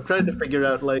 true. I'm trying to figure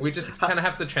out like We just kind of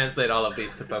have to translate all of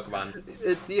these to Pokemon.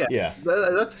 it's Yeah.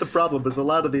 That's the problem. Is a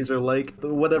lot of these are like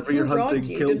whatever you're Who wronged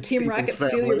hunting you? killed Did Team people's Rocket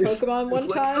steal your families. Pokemon one It's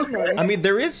like, time? Or... I mean,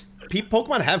 there is...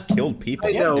 Pokemon have killed people.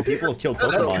 I know. People have killed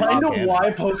That's Pokemon. Kind of offhand.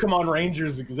 why Pokemon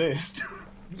Rangers exist.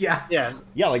 Yeah. Yeah.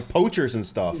 Yeah, like poachers and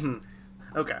stuff.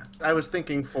 Okay. I was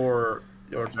thinking for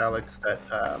yours, Alex, that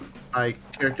my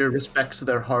character respects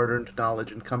their hard-earned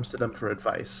knowledge and comes to them for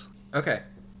advice. Okay.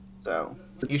 So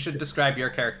You should describe your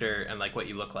character and like what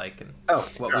you look like and Oh,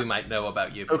 what sure. we might know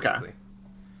about you. Okay. Basically.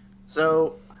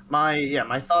 So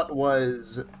my thought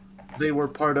was they were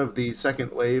part of the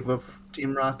second wave of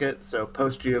Team Rocket, so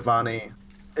post Giovanni,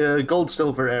 Gold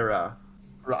Silver era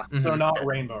Rocket. So not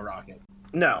Rainbow Rocket.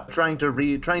 No, trying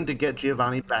to get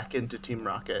Giovanni back into Team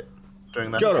Rocket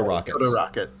during that Johto Rockets. Johto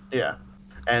Rocket, yeah.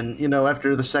 And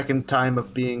after the second time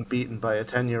of being beaten by a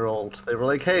 10-year-old, they were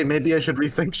like, "Hey, maybe I should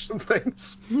rethink some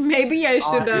things." Maybe I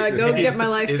should go get my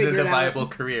life Is it figured a out. viable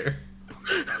career?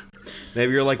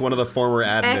 Maybe you're like one of the former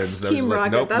admins. X that was Team like,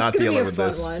 Rocket. nope, That's not gonna be dealing a with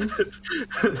fun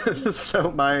this. one.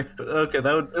 So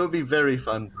it would be very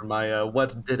fun for my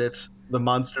what did it the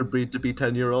monster breed to be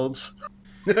 10-year-olds.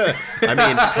 I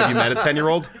mean, have you met a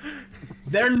 10-year-old?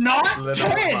 They're not Little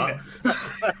 10!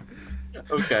 monster.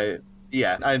 Okay,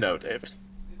 yeah, I know, David.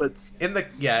 But In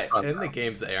the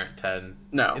games they aren't 10.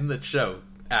 No. In the show,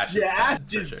 Ash is Yeah, 10. Ash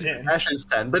for is sure. 10. Ash is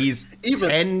 10. But He's even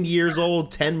 10 years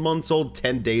old, 10 months old,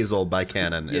 10 days old by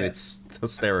canon, and Yeah. it's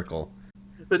hysterical.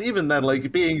 But even then,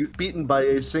 like, being beaten by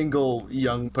a single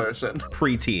young person.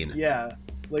 Preteen. Yeah,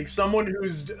 like someone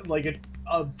who's like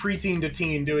a preteen to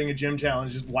teen doing a gym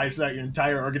challenge just wipes out your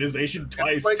entire organization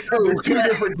twice. Like, They're oh, two yeah.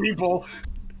 different people.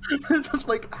 Just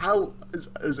like, how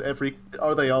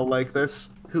are they all like this?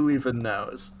 Who even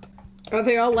knows? Are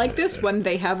they all like this when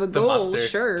they have a The goal? monster,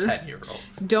 Sure.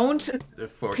 10-year-olds. Don't They're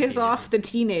 14 piss off the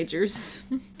teenagers.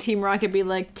 Team Rocket be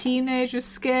like, teenagers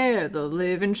scare the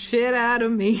living shit out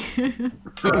of me. I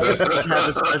have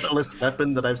a specialist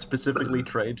weapon that I've specifically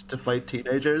trained to fight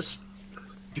teenagers.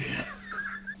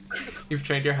 You've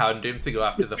trained your Houndoom to go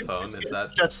after the phone, is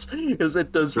that... Just because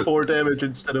it does 4 damage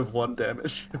instead of 1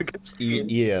 damage against teens.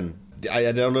 Ian,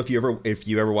 I don't know if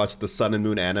you ever watched the Sun and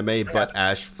Moon anime, but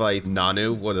Ash fights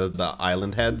Nanu, one of the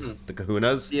island heads, the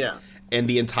Kahunas. Yeah. And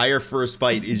the entire first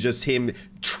fight is just him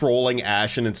trolling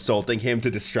Ash and insulting him to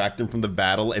distract him from the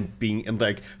battle and being and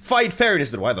like, fight fair. And he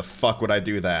said, why the fuck would I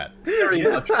do that? Very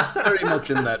much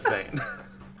in that vein.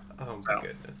 Oh my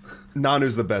goodness.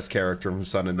 Nanu's the best character from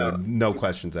Sun and Moon, no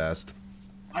questions asked.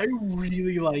 I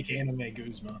really like anime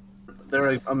Guzma.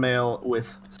 They're a male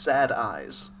with sad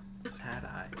eyes. Sad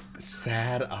eyes.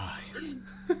 Sad eyes.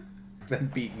 Been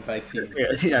beaten by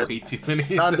teens. Yeah. Way too many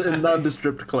In times.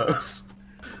 nondescript clothes.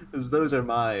 Because those are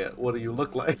my, what do you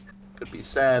look like? Could be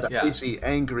sad, Yeah. icy,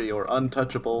 angry, or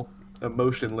untouchable,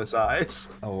 emotionless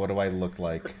eyes. Oh, what do I look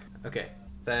like? Okay,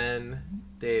 then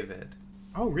David.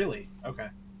 Oh, really? Okay.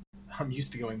 I'm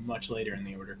used to going much later in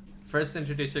the order. First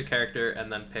introduce your character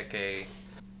and then pick a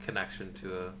connection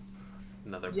to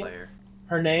another Yeah. player.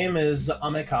 Her name is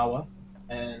Amekawa,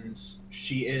 and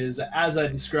she is, as I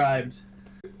described,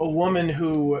 a woman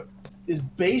who is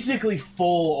basically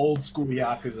full old school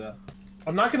Yakuza.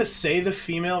 I'm not going to say the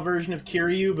female version of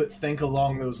Kiryu, but think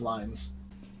along those lines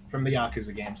from the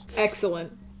Yakuza games.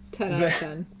 Excellent. 10 out of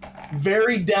 10.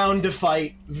 Very down to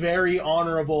fight, very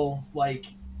honorable, like,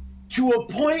 to a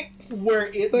point where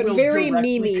it But will very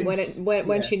directly memey when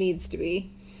Yeah. she needs to be.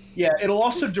 Yeah, it'll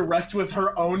also direct with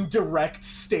her own direct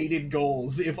stated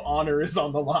goals if honor is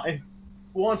on the line.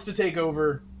 Wants to take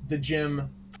over the gym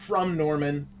from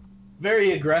Norman.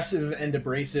 Very aggressive and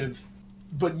abrasive,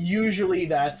 but usually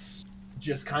that's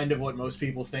just kind of what most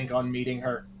people think on meeting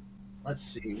her. Let's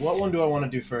see, what one do I want to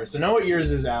do first? I know what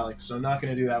yours is, Alex, so I'm not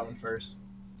going to do that one first.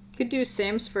 Could do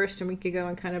Sam's first and we could go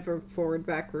in kind of a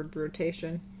forward-backward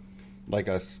rotation. Like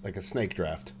a snake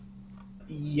draft.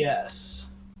 Yes.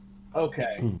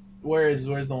 Okay. Where's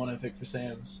the one I picked for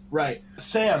Sam's? Right.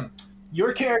 Sam,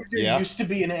 your character Yeah? used to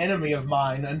be an enemy of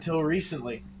mine until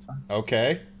recently.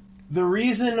 Okay. The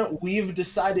reason we've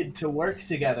decided to work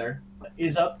together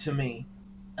is up to me,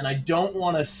 and I don't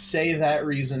want to say that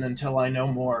reason until I know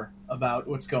more about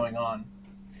what's going on.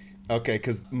 Okay,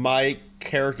 because my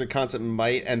character concept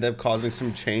might end up causing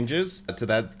some changes to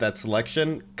that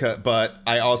selection, but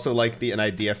I also like an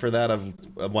idea for that of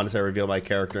once I reveal my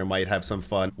character, I might have some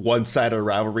fun one-sided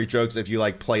rivalry jokes if you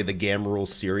like play the game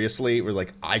rules seriously, where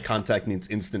like eye contact means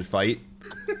instant fight.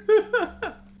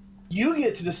 You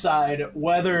get to decide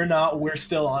whether or not we're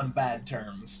still on bad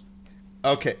terms.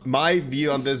 Okay, my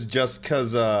view on this, just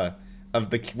because of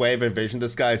the way I've envisioned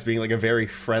this guy as being like a very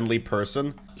friendly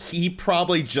person, he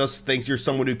probably just thinks you're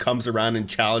someone who comes around and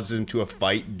challenges him to a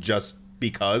fight just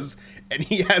because, and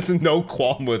he has no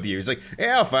qualm with you. He's like,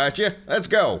 yeah, I'll fight you, let's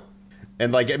go.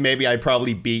 And like maybe I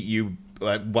probably beat you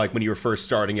like when you were first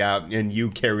starting out, and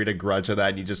you carried a grudge of that,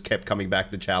 and you just kept coming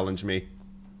back to challenge me.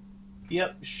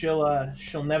 Yep,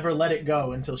 she'll never let it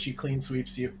go until she clean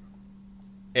sweeps you.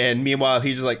 And meanwhile,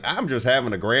 he's just like, I'm just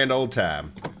having a grand old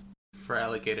time. For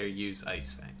Alligator, use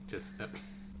Ice Fang. Just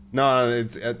No,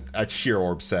 it's a Sheer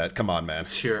Orb set. Come on, man.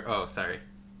 sure. Oh, sorry.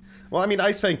 Well, I mean,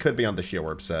 Ice Fang could be on the Sheer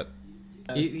Orb set.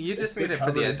 You just need it for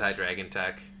the coverage. anti-dragon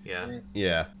tech. Yeah.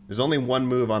 Yeah. There's only one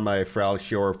move on my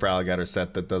Sheer Orb for Alligator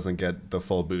set that doesn't get the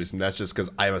full boost, and that's just because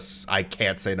I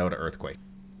can't say no to Earthquake.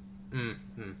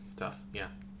 Tough. Yeah.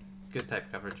 Good type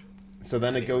coverage. So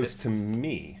then it goes to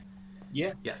me.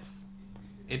 Yeah. Yes.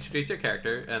 Introduce your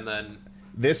character and then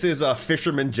This is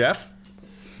Fisherman Jeff.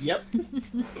 Yep.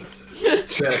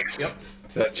 Checks.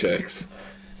 That checks.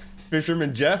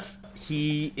 Fisherman Jeff.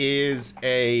 He is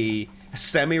a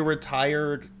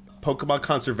semi-retired Pokemon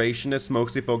conservationist,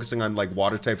 mostly focusing on like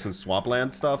water types and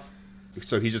swampland stuff.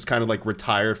 So he's just kind of like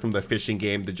retired from the fishing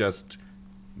game to just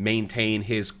maintain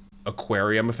his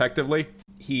aquarium effectively.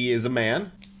 He is a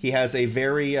man. He has a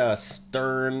very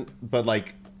stern, but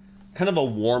like kind of a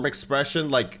warm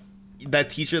expression, like that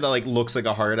teacher that like looks like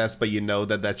a hard ass, but you know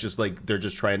that that's just like they're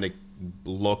just trying to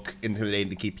look intimidating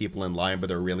to keep people in line, but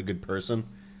they're a really good person.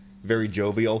 Very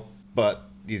jovial, but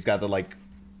he's got the like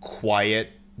quiet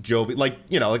jovial, like,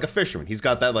 you know, like a fisherman. He's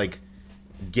got that like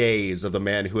gaze of the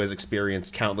man who has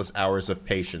experienced countless hours of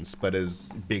patience, but is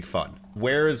big fun.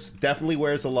 Definitely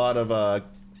wears a lot of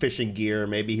fishing gear.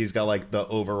 Maybe he's got like the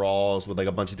overalls with like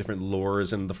a bunch of different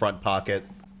lures in the front pocket.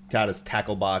 Got his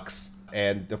tackle box,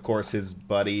 and of course his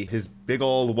buddy, his big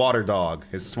old water dog,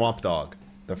 his swamp dog,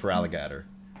 the Feraligatr,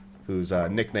 whose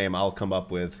nickname I'll come up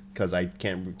with because I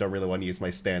don't really want to use my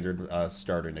standard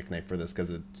starter nickname for this because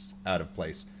it's out of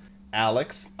place.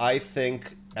 Alex, I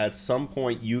think at some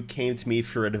point you came to me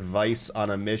for advice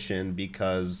on a mission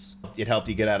because it helped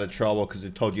you get out of trouble because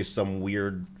it told you some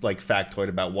weird like factoid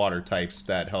about water types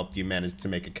that helped you manage to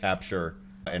make a capture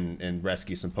and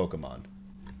rescue some Pokemon.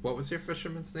 What was your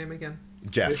fisherman's name again?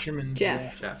 Jeff. Fisherman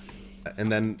Jeff.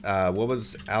 And then what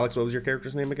was your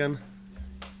character's name again?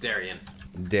 Darian.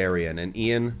 Darian. And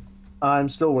Ian? I'm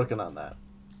still working on that.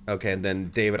 Okay, and then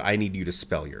David, I need you to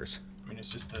spell yours. I mean, it's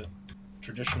just the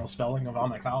traditional spelling of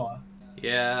Amikawa.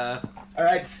 Yeah. All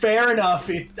right, fair enough.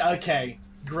 Okay,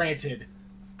 granted.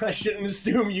 I shouldn't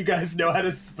assume you guys know how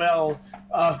to spell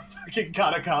fucking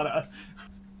katakana.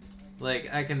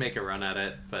 Like, I can make a run at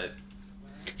it, but...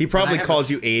 He probably calls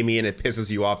you Amy and it pisses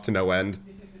you off to no end.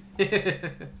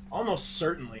 Almost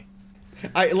certainly.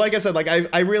 Like I said,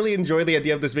 I really enjoy the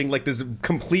idea of this being like this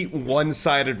complete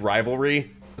one-sided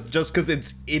rivalry, just because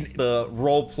it's in the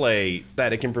role play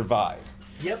that it can provide.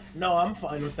 Yep, no, I'm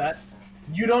fine with that.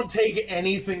 You don't take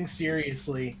anything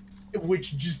seriously,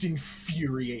 which just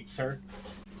infuriates her.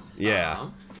 Yeah.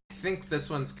 I think this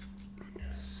one's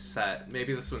set.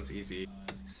 Maybe this one's easy.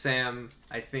 Sam,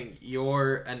 I think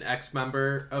you're an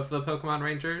ex-member of the Pokemon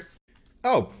Rangers.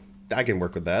 Oh, I can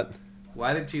work with that.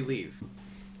 Why did you leave?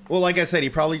 Well, like I said, he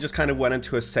probably just kind of went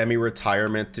into a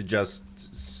semi-retirement to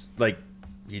just, like,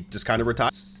 he just kind of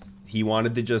retired. He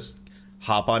wanted to just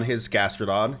hop on his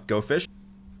Gastrodon, go fish,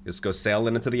 just go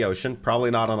sailing into the ocean. Probably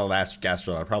not on a last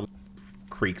Gastrodon, probably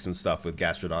creeks and stuff with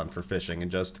Gastrodon for fishing and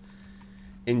just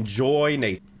enjoy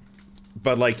nature.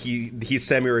 But, like, he's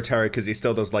semi-retired because he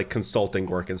still does, like, consulting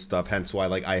work and stuff, hence why,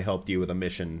 like, I helped you with a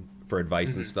mission for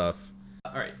advice and stuff.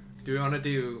 All right. Do we want to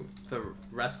do the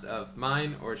rest of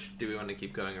mine, or do we want to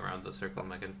keep going around the circle,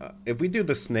 Megan? If we do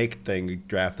the snake thing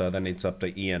draft, then it's up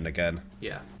to Ian again.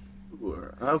 Yeah.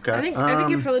 Okay. I think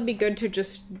it'd probably be good to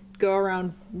just go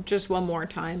around just one more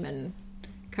time and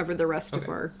cover the rest of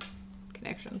our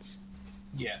connections.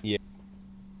 Yeah. Yeah.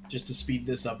 Just to speed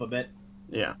this up a bit.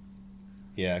 Yeah.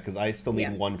 Yeah, because I still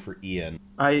need one for Ian.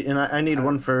 I need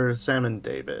one for Sam and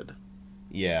David.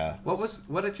 Yeah.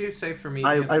 What did you say for me?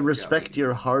 I respect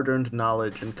your hard-earned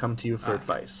knowledge and come to you for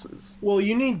advice. Well,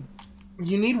 you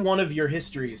need one of your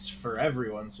histories for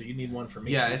everyone, so you need one for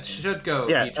me. Yeah, too. it should go.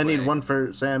 Yeah, each I need way. one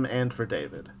for Sam and for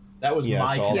David. That was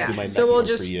my. So I'll do my So we'll next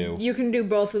one just for you. you can do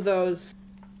both of those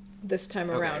this time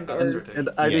Okay, around. that's Or ridiculous. And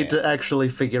I need to actually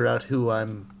figure out who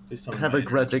Please tell me have a my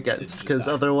grudge internet against, didn't because just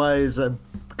die. otherwise I'm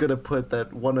gonna put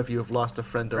that one of you have lost a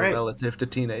friend or Right. a relative to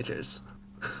teenagers.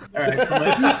 All right.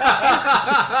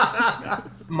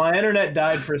 My internet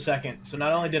died for a second, so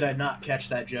not only did I not catch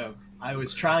that joke, I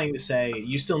was trying to say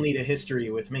you still need a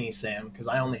history with me, Sam, because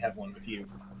I only have one with you.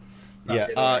 Not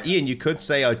the other way. Ian, you could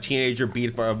say a teenager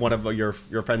beat one of your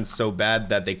friends so bad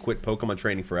that they quit Pokemon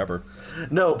training forever.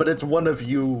 No, but it's one of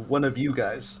you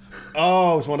guys.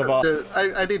 Oh, it's one of us.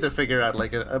 I need to figure out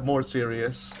like a more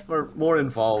serious or more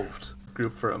involved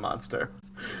group for a monster,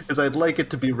 because I'd like it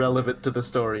to be relevant to the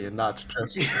story and not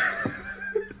just.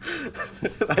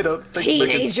 I don't think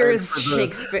Teenagers, Megan's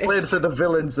Shakespeare. plans for the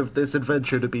villains of this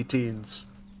adventure to be teens.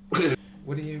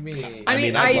 What do you mean? I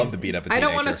mean, I'd love to beat up a I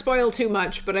don't want to teenager. spoil too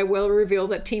much, but I will reveal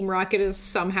that Team Rocket is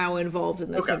somehow involved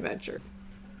in this adventure.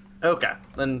 Okay,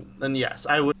 then yes,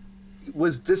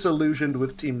 was disillusioned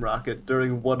with Team Rocket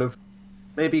during one of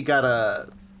maybe got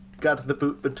the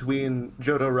boot between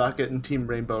Johto Rocket and Team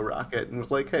Rainbow Rocket and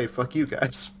was like, hey, fuck you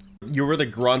guys. You were the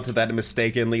grunt that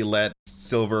mistakenly let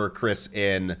Silver Chris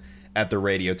in at the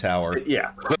radio tower.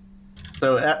 Yeah.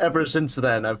 So ever since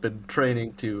then, I've been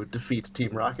training to defeat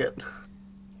Team Rocket.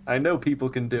 I know people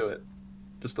can do it.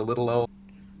 Just a little old.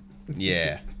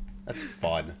 Yeah, that's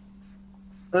fun.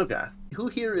 Okay. Who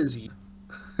here is you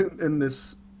in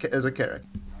this as a character?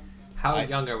 How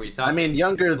young are we talking? I mean,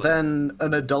 younger than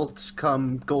an adult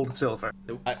come gold silver.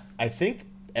 I think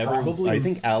Probably I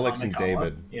think Alex and Amikawa.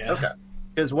 David. Yeah. Okay.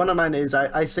 Because one of mine is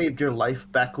I saved your life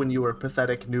back when you were a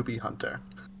pathetic newbie hunter.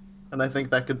 And I think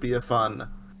that could be a fun...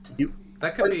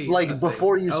 That could be like a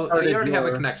before thing. you Oh, started. you already have a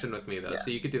your- connection with me though,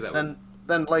 so you could do that.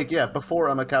 Then before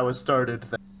Amikawa started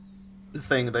the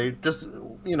thing, they just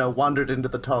wandered into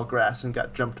the tall grass and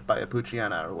got jumped by a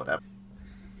Poochyena or whatever.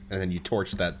 And then you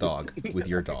torched that dog with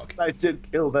your dog. I did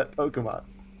kill that Pokemon.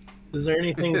 Is there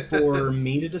anything for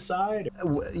me to decide?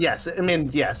 Yes, I mean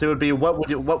yes. It would be what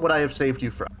would I have saved you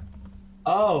from?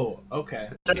 Oh, okay.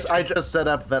 I just set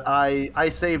up that I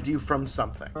saved you from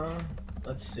something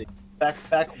Let's see. back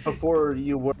before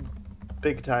you were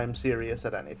big time serious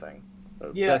at anything.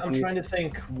 Yeah, Back I'm when you- trying to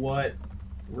think what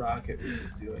Rocket was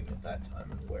doing at that time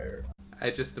and where.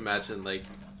 I just imagine like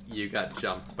you got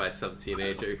jumped by some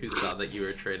teenager who saw that you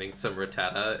were training some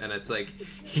Rattata, and it's like,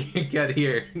 you get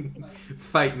here,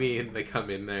 fight me, and they come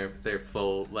in there with their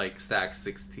full like stack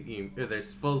 16 or their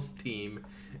full team,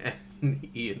 and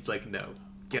Ian's like, no.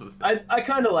 I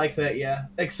kind of like that, yeah.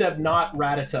 Except not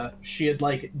Rattata. She had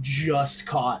like just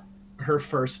caught her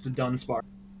first Dunsparce.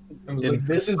 And was like,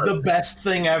 this is the best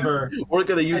thing ever. We're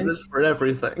gonna use this for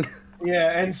everything.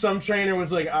 Yeah, and some trainer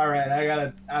was like, all right,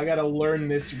 I gotta learn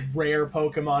this rare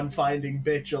Pokemon finding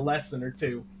bitch a lesson or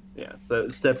two. Yeah, so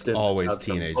it stepped in. Always without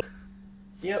some- teenage.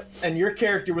 Yep, and your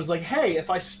character was like, hey, if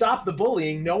I stop the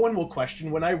bullying, no one will question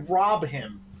when I rob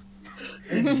him.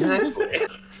 Exactly.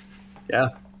 Yeah,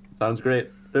 sounds great.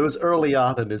 It was early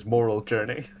on in his moral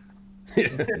journey.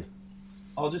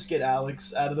 I'll just get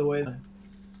Alex out of the way.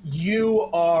 You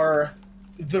are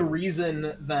the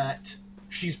reason that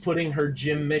she's putting her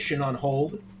gym mission on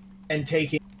hold and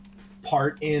taking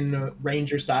part in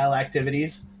ranger style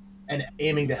activities and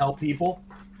aiming to help people.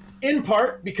 In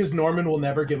part because Norman will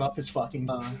never give up his fucking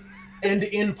and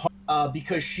in part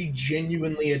because she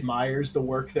genuinely admires the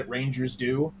work that rangers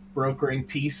do, brokering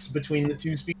peace between the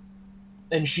two species.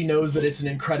 And she knows that it's an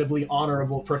incredibly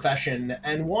honorable profession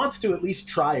and wants to at least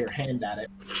try her hand at it.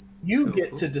 You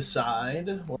get to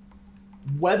decide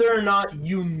whether or not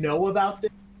you know about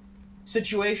this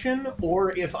situation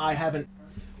or if I haven't.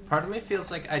 Part of me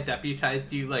feels like I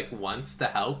deputized you like once to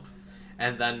help,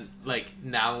 and then like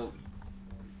now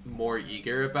more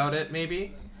eager about it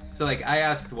maybe. So like I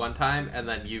asked one time, and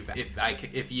then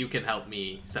if you can help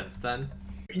me since then.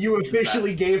 You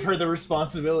officially gave her the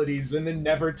responsibilities and then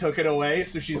never took it away,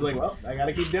 so she's like, well, I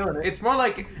gotta keep doing it. It's more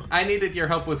like I needed your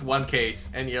help with one case,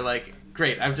 and you're like,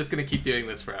 great, I'm just gonna keep doing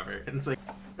this forever. And it's like,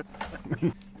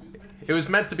 it was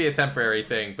meant to be a temporary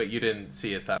thing, but you didn't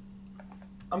see it that way.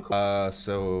 I'm cool.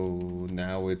 So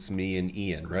now it's me and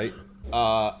Ian, right?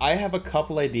 I have a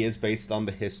couple ideas based on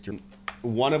the history.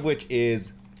 One of which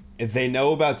is they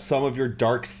know about some of your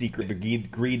dark secrets,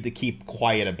 agreed to keep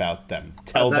quiet about them.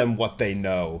 Tell them what they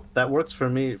know. That works for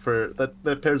me.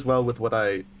 That pairs well with what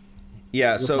I.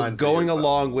 Yeah, With so mine going as well.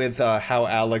 along with how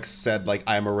Alex said, like,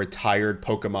 I'm a retired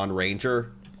Pokemon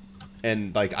Ranger,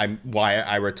 and, like, why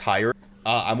I retired.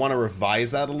 I want to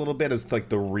revise that a little bit as, like,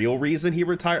 the real reason he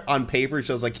retired. On paper, it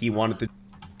shows like he wanted to,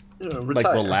 like,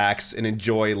 retire. relax and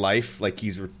enjoy life, like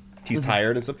he's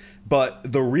tired and stuff. But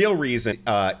the real reason,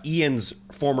 Ian's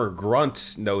former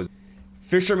grunt knows,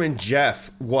 Fisherman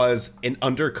Jeff was an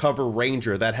undercover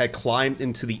ranger that had climbed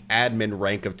into the admin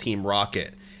rank of Team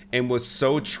Rocket and was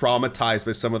so traumatized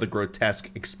by some of the grotesque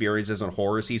experiences and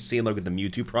horrors he's seen, like with the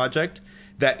Mewtwo project,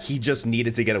 that he just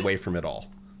needed to get away from it all.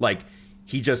 Like,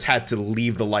 he just had to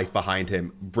leave the life behind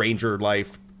him, Ranger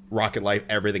life, Rocket life,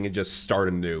 everything, and just start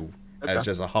anew as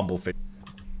just a humble figure.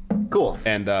 Cool.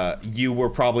 And you were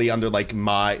probably under, like, you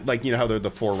know how they're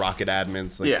the 4 Rocket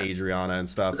admins, like Yeah. Adriana and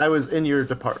stuff. I was in your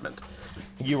department.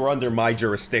 You were under my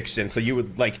jurisdiction, so you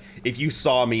would, like, if you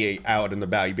saw me out and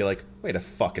about, you'd be like, wait a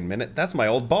fucking minute, that's my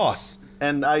old boss.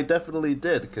 And I definitely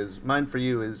did, because mine for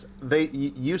you is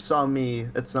you saw me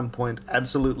at some point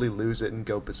absolutely lose it and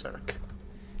go berserk.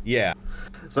 Yeah.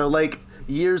 So like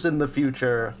years in the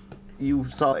future, you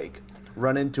saw like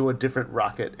run into a different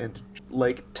rocket and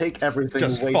like take everything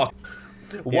Just away. fuck.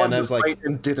 One and I was was like- right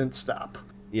and didn't stop.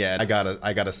 Yeah, I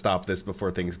gotta stop this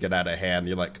before things get out of hand.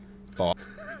 You're like, fuck.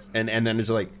 And then it's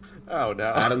like, Oh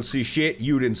no! I didn't see shit,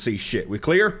 you didn't see shit. We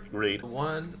clear? Read.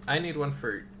 I need one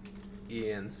for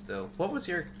Ian still. What was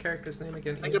your character's name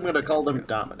again? I think I'm gonna call them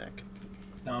Dominic.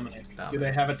 Dominic. Do Dominic.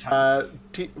 they have a title?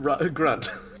 Grunt.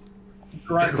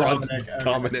 Grunt Grunt Dominic. Okay.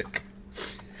 Dominic.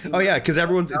 Oh yeah, because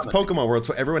it's Pokemon World,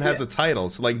 so everyone has a title.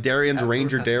 So like Darian's Everyone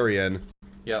Ranger has- Darian.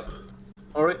 Yep.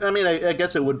 Or I mean, I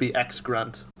guess it would be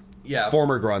ex-Grunt, Yeah.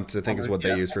 Former Grunt, I think is what they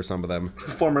Yeah. use for some of them.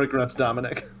 former Grunt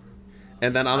Dominic.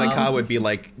 And then Amikawa would be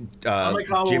like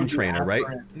Amikawa gym would be trainer, right?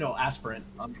 aspirant. No, aspirant.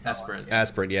 Amikawa. Aspirant.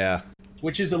 Aspirant, yeah.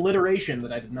 Which is alliteration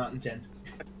that I did not intend.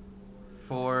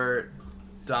 For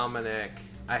Dominic,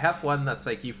 I have one that's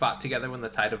like you fought together when the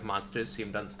tide of monsters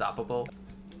seemed unstoppable.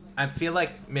 I feel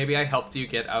like maybe I helped you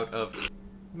get out of...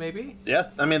 Maybe? Yeah,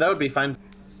 I mean, that would be fine.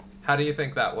 How do you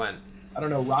think that went? I don't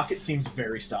know. Rocket seems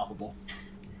very stoppable.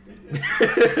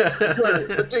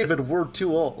 But David, we're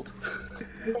too old.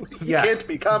 You can't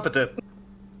be competent.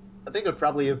 I think it would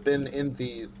probably have been in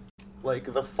the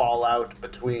fallout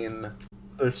between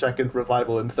the second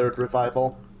revival and third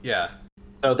revival. Yeah.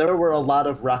 So there were a lot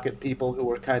of Rocket people who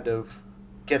were kind of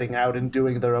getting out and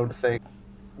doing their own thing.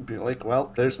 Being like,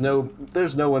 well, there's no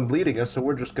one leading us, so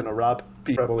we're just gonna rob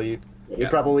people. We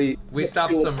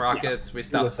stopped some Rockets, we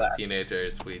stopped some that.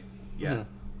 teenagers, we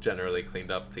generally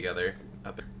cleaned up together.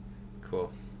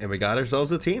 Cool. And we got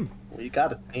ourselves a team. We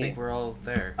got it. I think we're all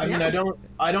there. I mean,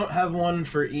 I don't have one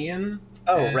for Ian.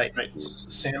 Oh, and right.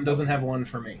 Sam doesn't have one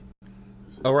for me.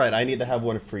 All right, I need to have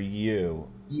one for you.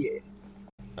 Yeah.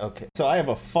 Okay. So I have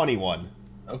a funny one.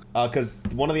 Okay. Because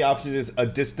one of the options is a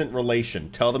distant relation.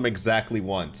 Tell them exactly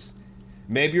once.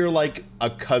 Maybe you're like a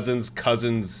cousin's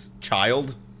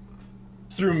child.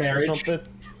 Through Or marriage. something.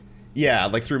 Yeah,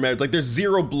 like through marriage. Like there's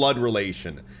zero blood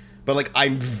relation. But like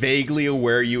I'm vaguely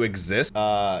aware you exist.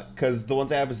 Because the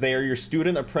ones I have is they are your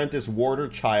student, apprentice, ward, or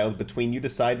child. Between you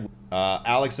decide.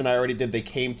 Alex and I already did. They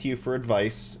came to you for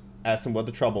advice. Asked them what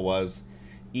the trouble was.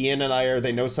 Ian and I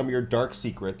they know some of your dark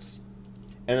secrets.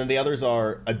 And then the others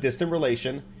are a distant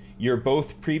relation. You're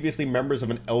both previously members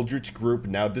of an Eldritch group,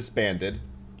 now disbanded.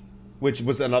 Which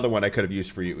was another one I could have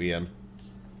used for you, Ian.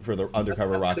 For the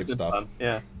undercover Rocket stuff. Fun.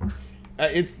 Yeah.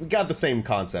 It's got the same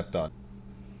concept on.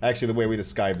 Actually, the way we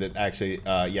described it,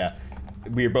 yeah.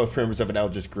 We are both members of an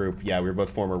Eldritch group. Yeah, we were both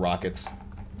former Rockets.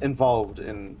 Involved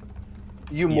in...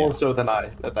 You more so than I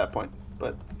at that point,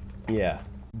 but... Yeah.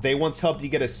 They once helped you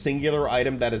get a singular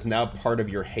item that is now part of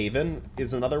your haven,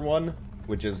 is another one.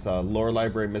 Which is the Lore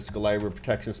Library, Mystical Library,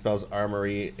 Protection Spells,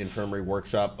 Armory, Infirmary,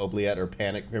 Workshop, Oubliette, or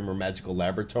Panic Room, or Magical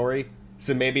Laboratory.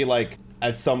 So maybe, like,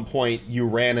 at some point, you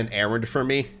ran an errand for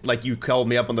me. Like, you called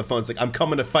me up on the phone. It's like, I'm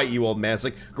coming to fight you, old man. It's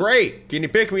like, great! Can you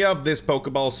pick me up this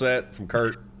Pokeball set from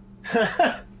Kurt?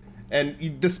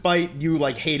 And despite you,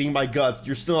 like, hating my guts,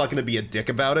 you're still not going to be a dick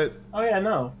about it. Oh yeah,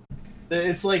 no.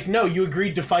 It's like, no, you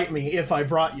agreed to fight me if I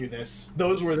brought you this.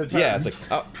 Those were the terms. Yeah, it's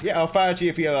like, I'll fight you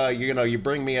if you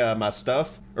bring me my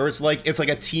stuff. Or it's like a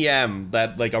TM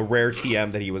that, like, a rare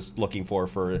TM that he was looking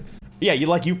for. Yeah,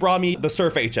 you brought me the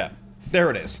Surf HM. There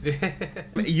it is.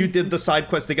 You did the side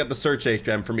quest to get the Search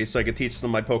HM for me so I could teach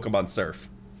some of my Pokemon Surf.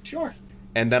 Sure.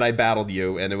 And then I battled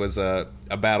you, and it was a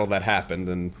battle that happened,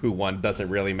 and who won doesn't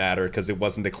really matter, because it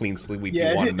wasn't a clean sweep you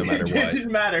won no matter what. It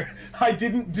didn't matter. I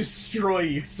didn't destroy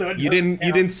you, so You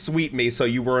didn't sweep me, so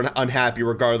you were unhappy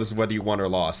regardless of whether you won or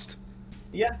lost.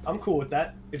 Yeah, I'm cool with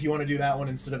that, if you want to do that one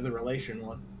instead of the relation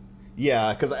one.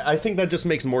 Yeah, because I think that just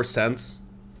makes more sense.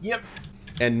 Yep.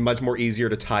 And much more easier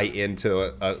to tie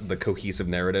into the cohesive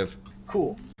narrative.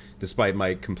 Cool. Despite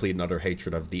my complete and utter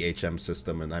hatred of the HM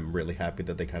system, and I'm really happy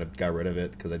that they kind of got rid of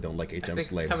it, because I don't like HM I think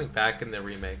slaves. it's coming back in the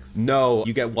remakes. No,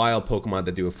 you get wild Pokemon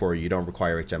that do it for you. You don't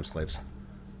require HM slaves.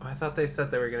 Oh, I thought they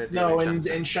said they were going to do No,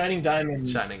 HMs. and Shining Diamond.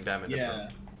 Shining Diamond. Yeah.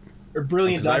 Or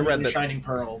Brilliant 'Cause I Diamond read and that- Shining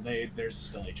Pearl, there's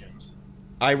still HMs.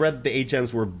 I read the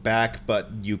HMs were back,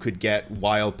 but you could get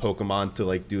wild Pokemon to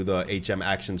like do the HM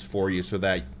actions for you, so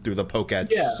that through the Pokédex,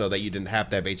 Yeah. so that you didn't have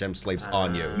to have HM slaves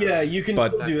on you. Yeah, you can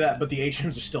But- still do that, but the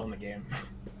HMs are still in the game.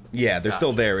 Yeah, they're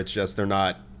still there. It's just they're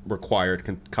not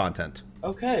required content.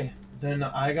 Okay, then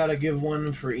I gotta give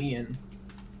one for Ian.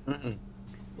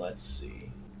 Let's see.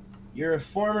 You're a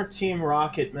former Team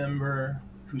Rocket member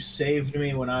who saved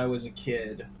me when I was a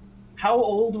kid. How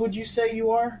old would you say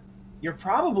you are? You're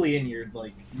probably in your,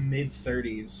 like,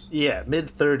 mid-30s. Yeah,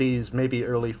 mid-30s, maybe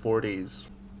early 40s.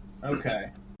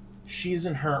 Okay. She's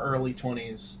in her early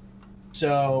 20s.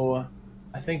 So,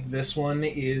 I think this one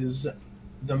is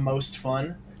the most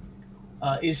fun.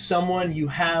 Is someone you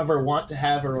have or want to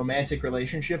have a romantic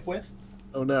relationship with?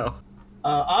 Oh no.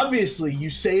 Obviously,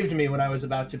 you saved me when I was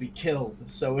about to be killed,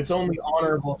 so it's only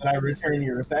honorable that I return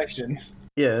your affections.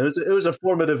 Yeah, it was a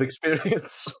formative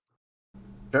experience.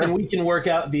 Sure. And we can work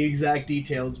out the exact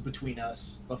details between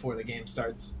us before the game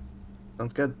starts.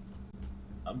 Sounds good.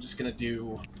 I'm just gonna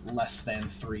do less than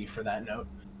 3 for that note.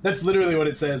 That's literally what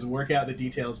it says, work out the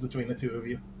details between the two of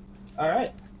you.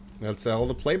 Alright. That's all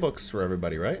the playbooks for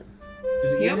everybody, right?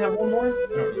 Does Ian Yep. have one more? I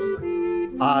don't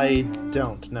remember. I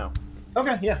don't know.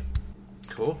 Okay, yeah.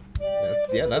 Cool.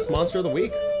 That's Monster of the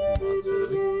Week. Monster of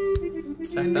the Week.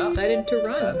 I'm Checked out. excited to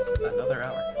run. That's another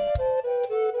hour.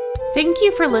 Thank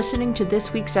you for listening to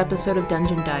this week's episode of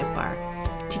Dungeon Dive Bar.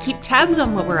 To keep tabs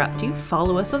on what we're up to,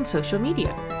 follow us on social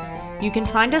media. You can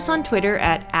find us on Twitter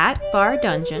at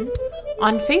 @bardungeon,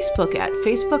 on Facebook at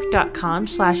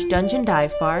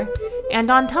facebook.com/dungeondivebar, and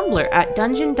on Tumblr at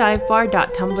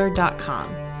dungeondivebar.tumblr.com.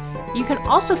 You can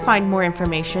also find more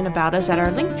information about us at our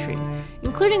Linktree,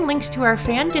 including links to our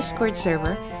fan Discord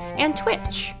server and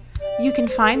Twitch. You can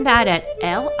find that at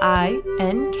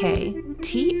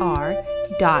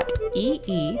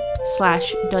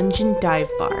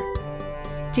linktr.ee/dungeondivebar.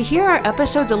 To hear our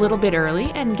episodes a little bit early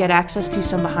and get access to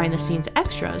some behind-the-scenes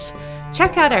extras,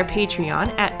 check out our Patreon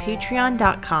at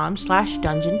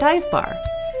patreon.com/dungeondivebar.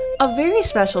 A very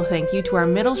special thank you to our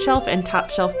middle shelf and top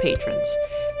shelf patrons,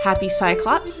 Happy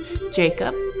Cyclops,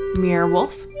 Jacob,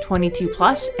 Mirrorwolf,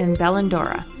 22+, and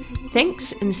Bellandora.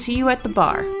 Thanks, and see you at the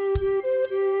bar.